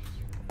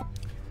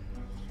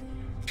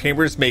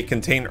 Chambers may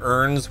contain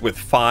urns with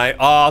 5...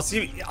 Oh,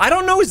 see, I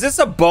don't know. Is this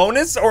a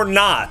bonus or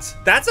not?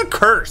 That's a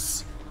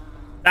curse.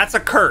 That's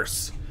a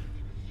curse.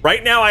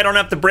 Right now, I don't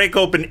have to break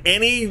open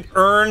any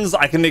urns.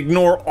 I can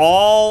ignore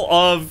all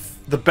of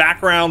the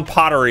background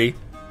pottery.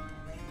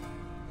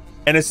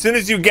 And as soon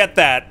as you get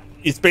that,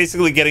 it's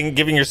basically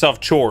giving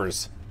yourself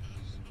chores.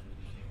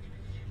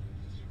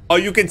 Oh,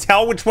 you can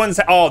tell which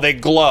ones... Oh, they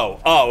glow.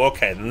 Oh,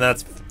 okay. Then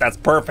that's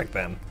perfect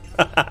then.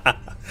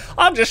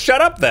 I'll just shut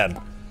up then.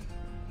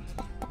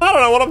 I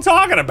don't know what I'm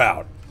talking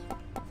about.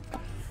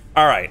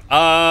 All right.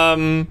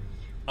 I'm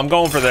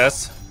going for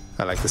this.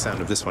 I like the sound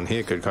of this one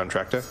here, good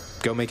contractor.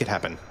 Go make it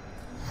happen.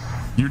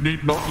 You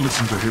need not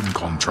listen to him,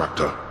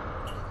 contractor.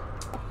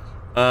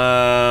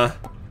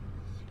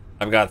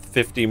 I've got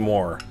 50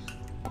 more.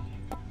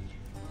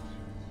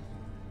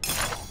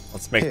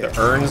 Let's make the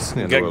urns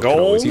get Could gold.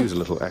 always use a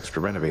little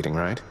extra renovating,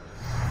 right?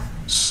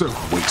 So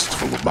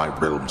wasteful of my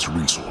realm's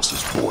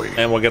resources, boy.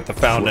 And we'll get the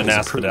fountain in What is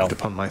Asphodel.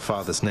 approved upon my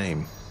father's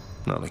name.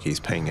 Not like he's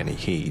paying any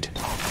heed.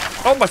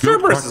 Oh, my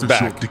Cerberus is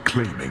back. You're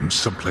declaiming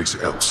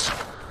someplace else.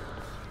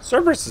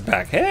 Cerberus is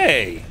back.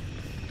 Hey,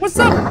 what's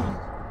up?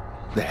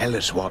 The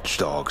hellish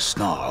watchdog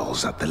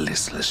snarls at the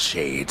listless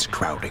shades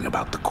crowding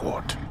about the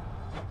court.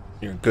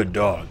 You're a good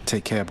dog.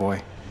 Take care,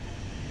 boy.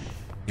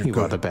 You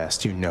are the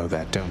best. You know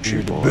that, don't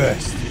you, boy?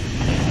 Best.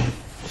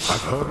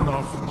 I've heard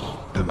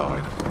enough.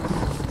 Denied.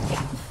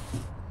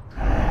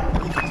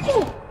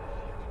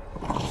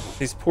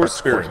 These poor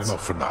spirits. Quite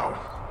enough for now.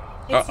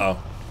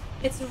 Uh-oh.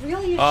 It's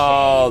really a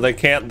Oh, they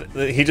can't.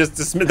 He just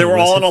dismissed. They were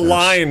all in a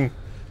line.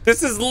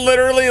 This is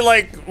literally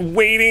like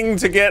waiting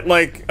to get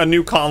like a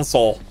new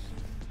console.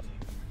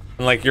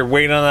 And like you're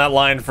waiting on that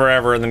line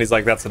forever, and then he's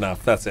like, "That's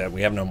enough. That's it.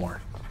 We have no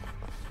more."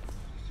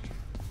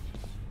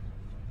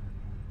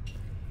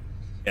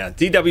 Yeah,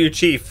 DW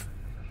Chief.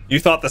 You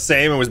thought the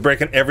same and was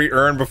breaking every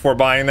urn before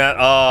buying that?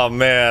 Oh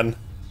man.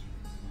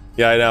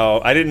 Yeah, I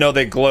know. I didn't know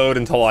they glowed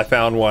until I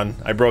found one.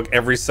 I broke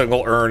every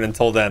single urn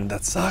until then.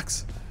 That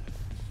sucks.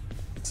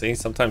 See,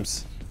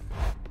 sometimes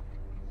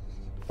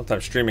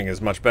streaming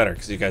is much better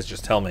because you guys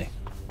just tell me.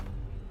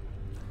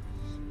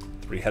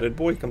 Three-headed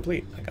boy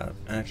complete. I got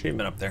an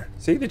achievement up there.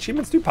 See, the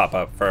achievements do pop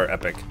up for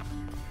Epic.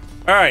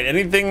 All right,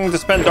 anything to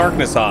spend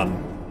darkness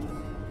on?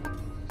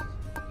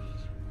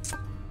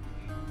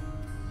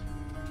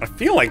 I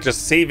feel like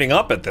just saving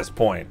up at this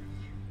point.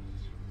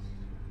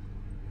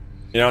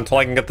 You know, until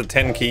I can get the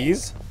 10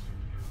 keys.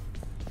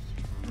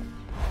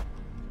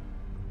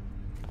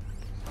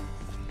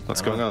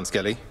 What's going on,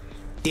 Skelly?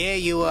 There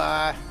you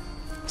are.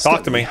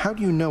 Talk to me. How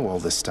do you know all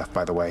this stuff,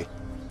 by the way?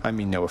 I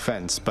mean, no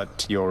offense,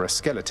 but you're a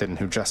skeleton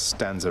who just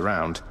stands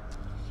around.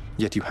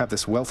 Yet you have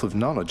this wealth of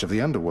knowledge of the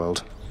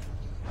underworld.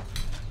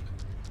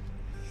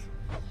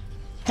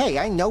 Hey,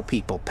 I know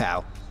people,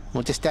 pal.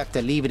 We'll just have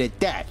to leave it at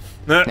that.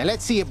 Now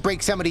let's see you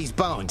break some of these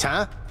bones,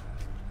 huh?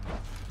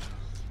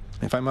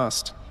 if I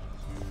must.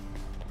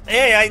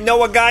 Hey, I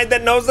know a guy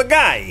that knows a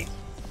guy.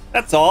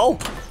 That's all.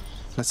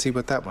 Let's see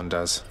what that one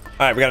does.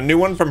 All right, we got a new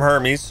one from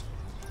Hermes.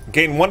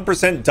 Gain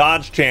 1%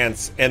 dodge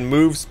chance and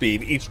move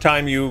speed each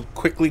time you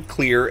quickly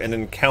clear an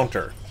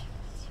encounter.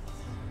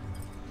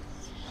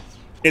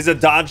 Is a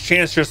dodge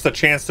chance just a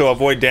chance to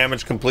avoid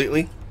damage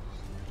completely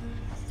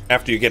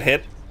after you get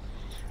hit?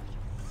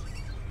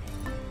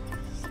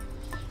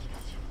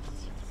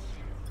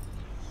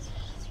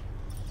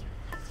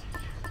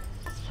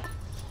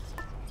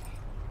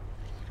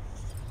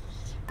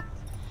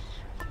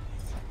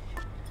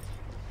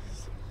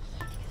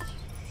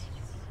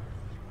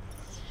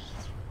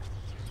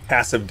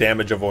 Passive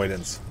damage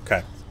avoidance.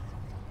 Okay.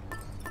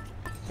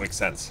 Makes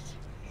sense.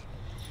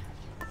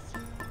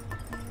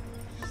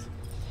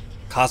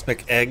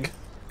 Cosmic Egg.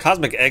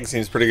 Cosmic Egg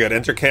seems pretty good.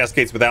 Enter Chaos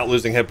Gates without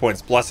losing hit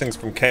points. Blessings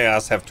from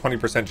Chaos have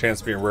 20%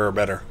 chance of being rare or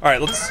better. Alright,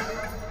 let's...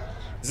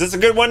 Is this a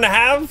good one to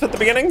have at the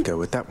beginning? Go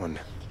with that one.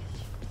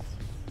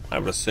 I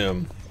would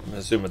assume. I'm gonna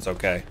assume it's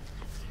okay.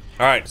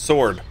 Alright,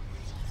 sword.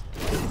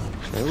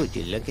 Oh, would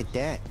you look at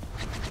that?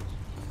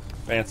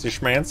 Fancy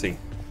schmancy.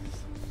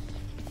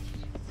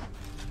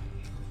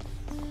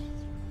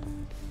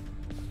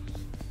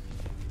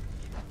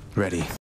 Ready.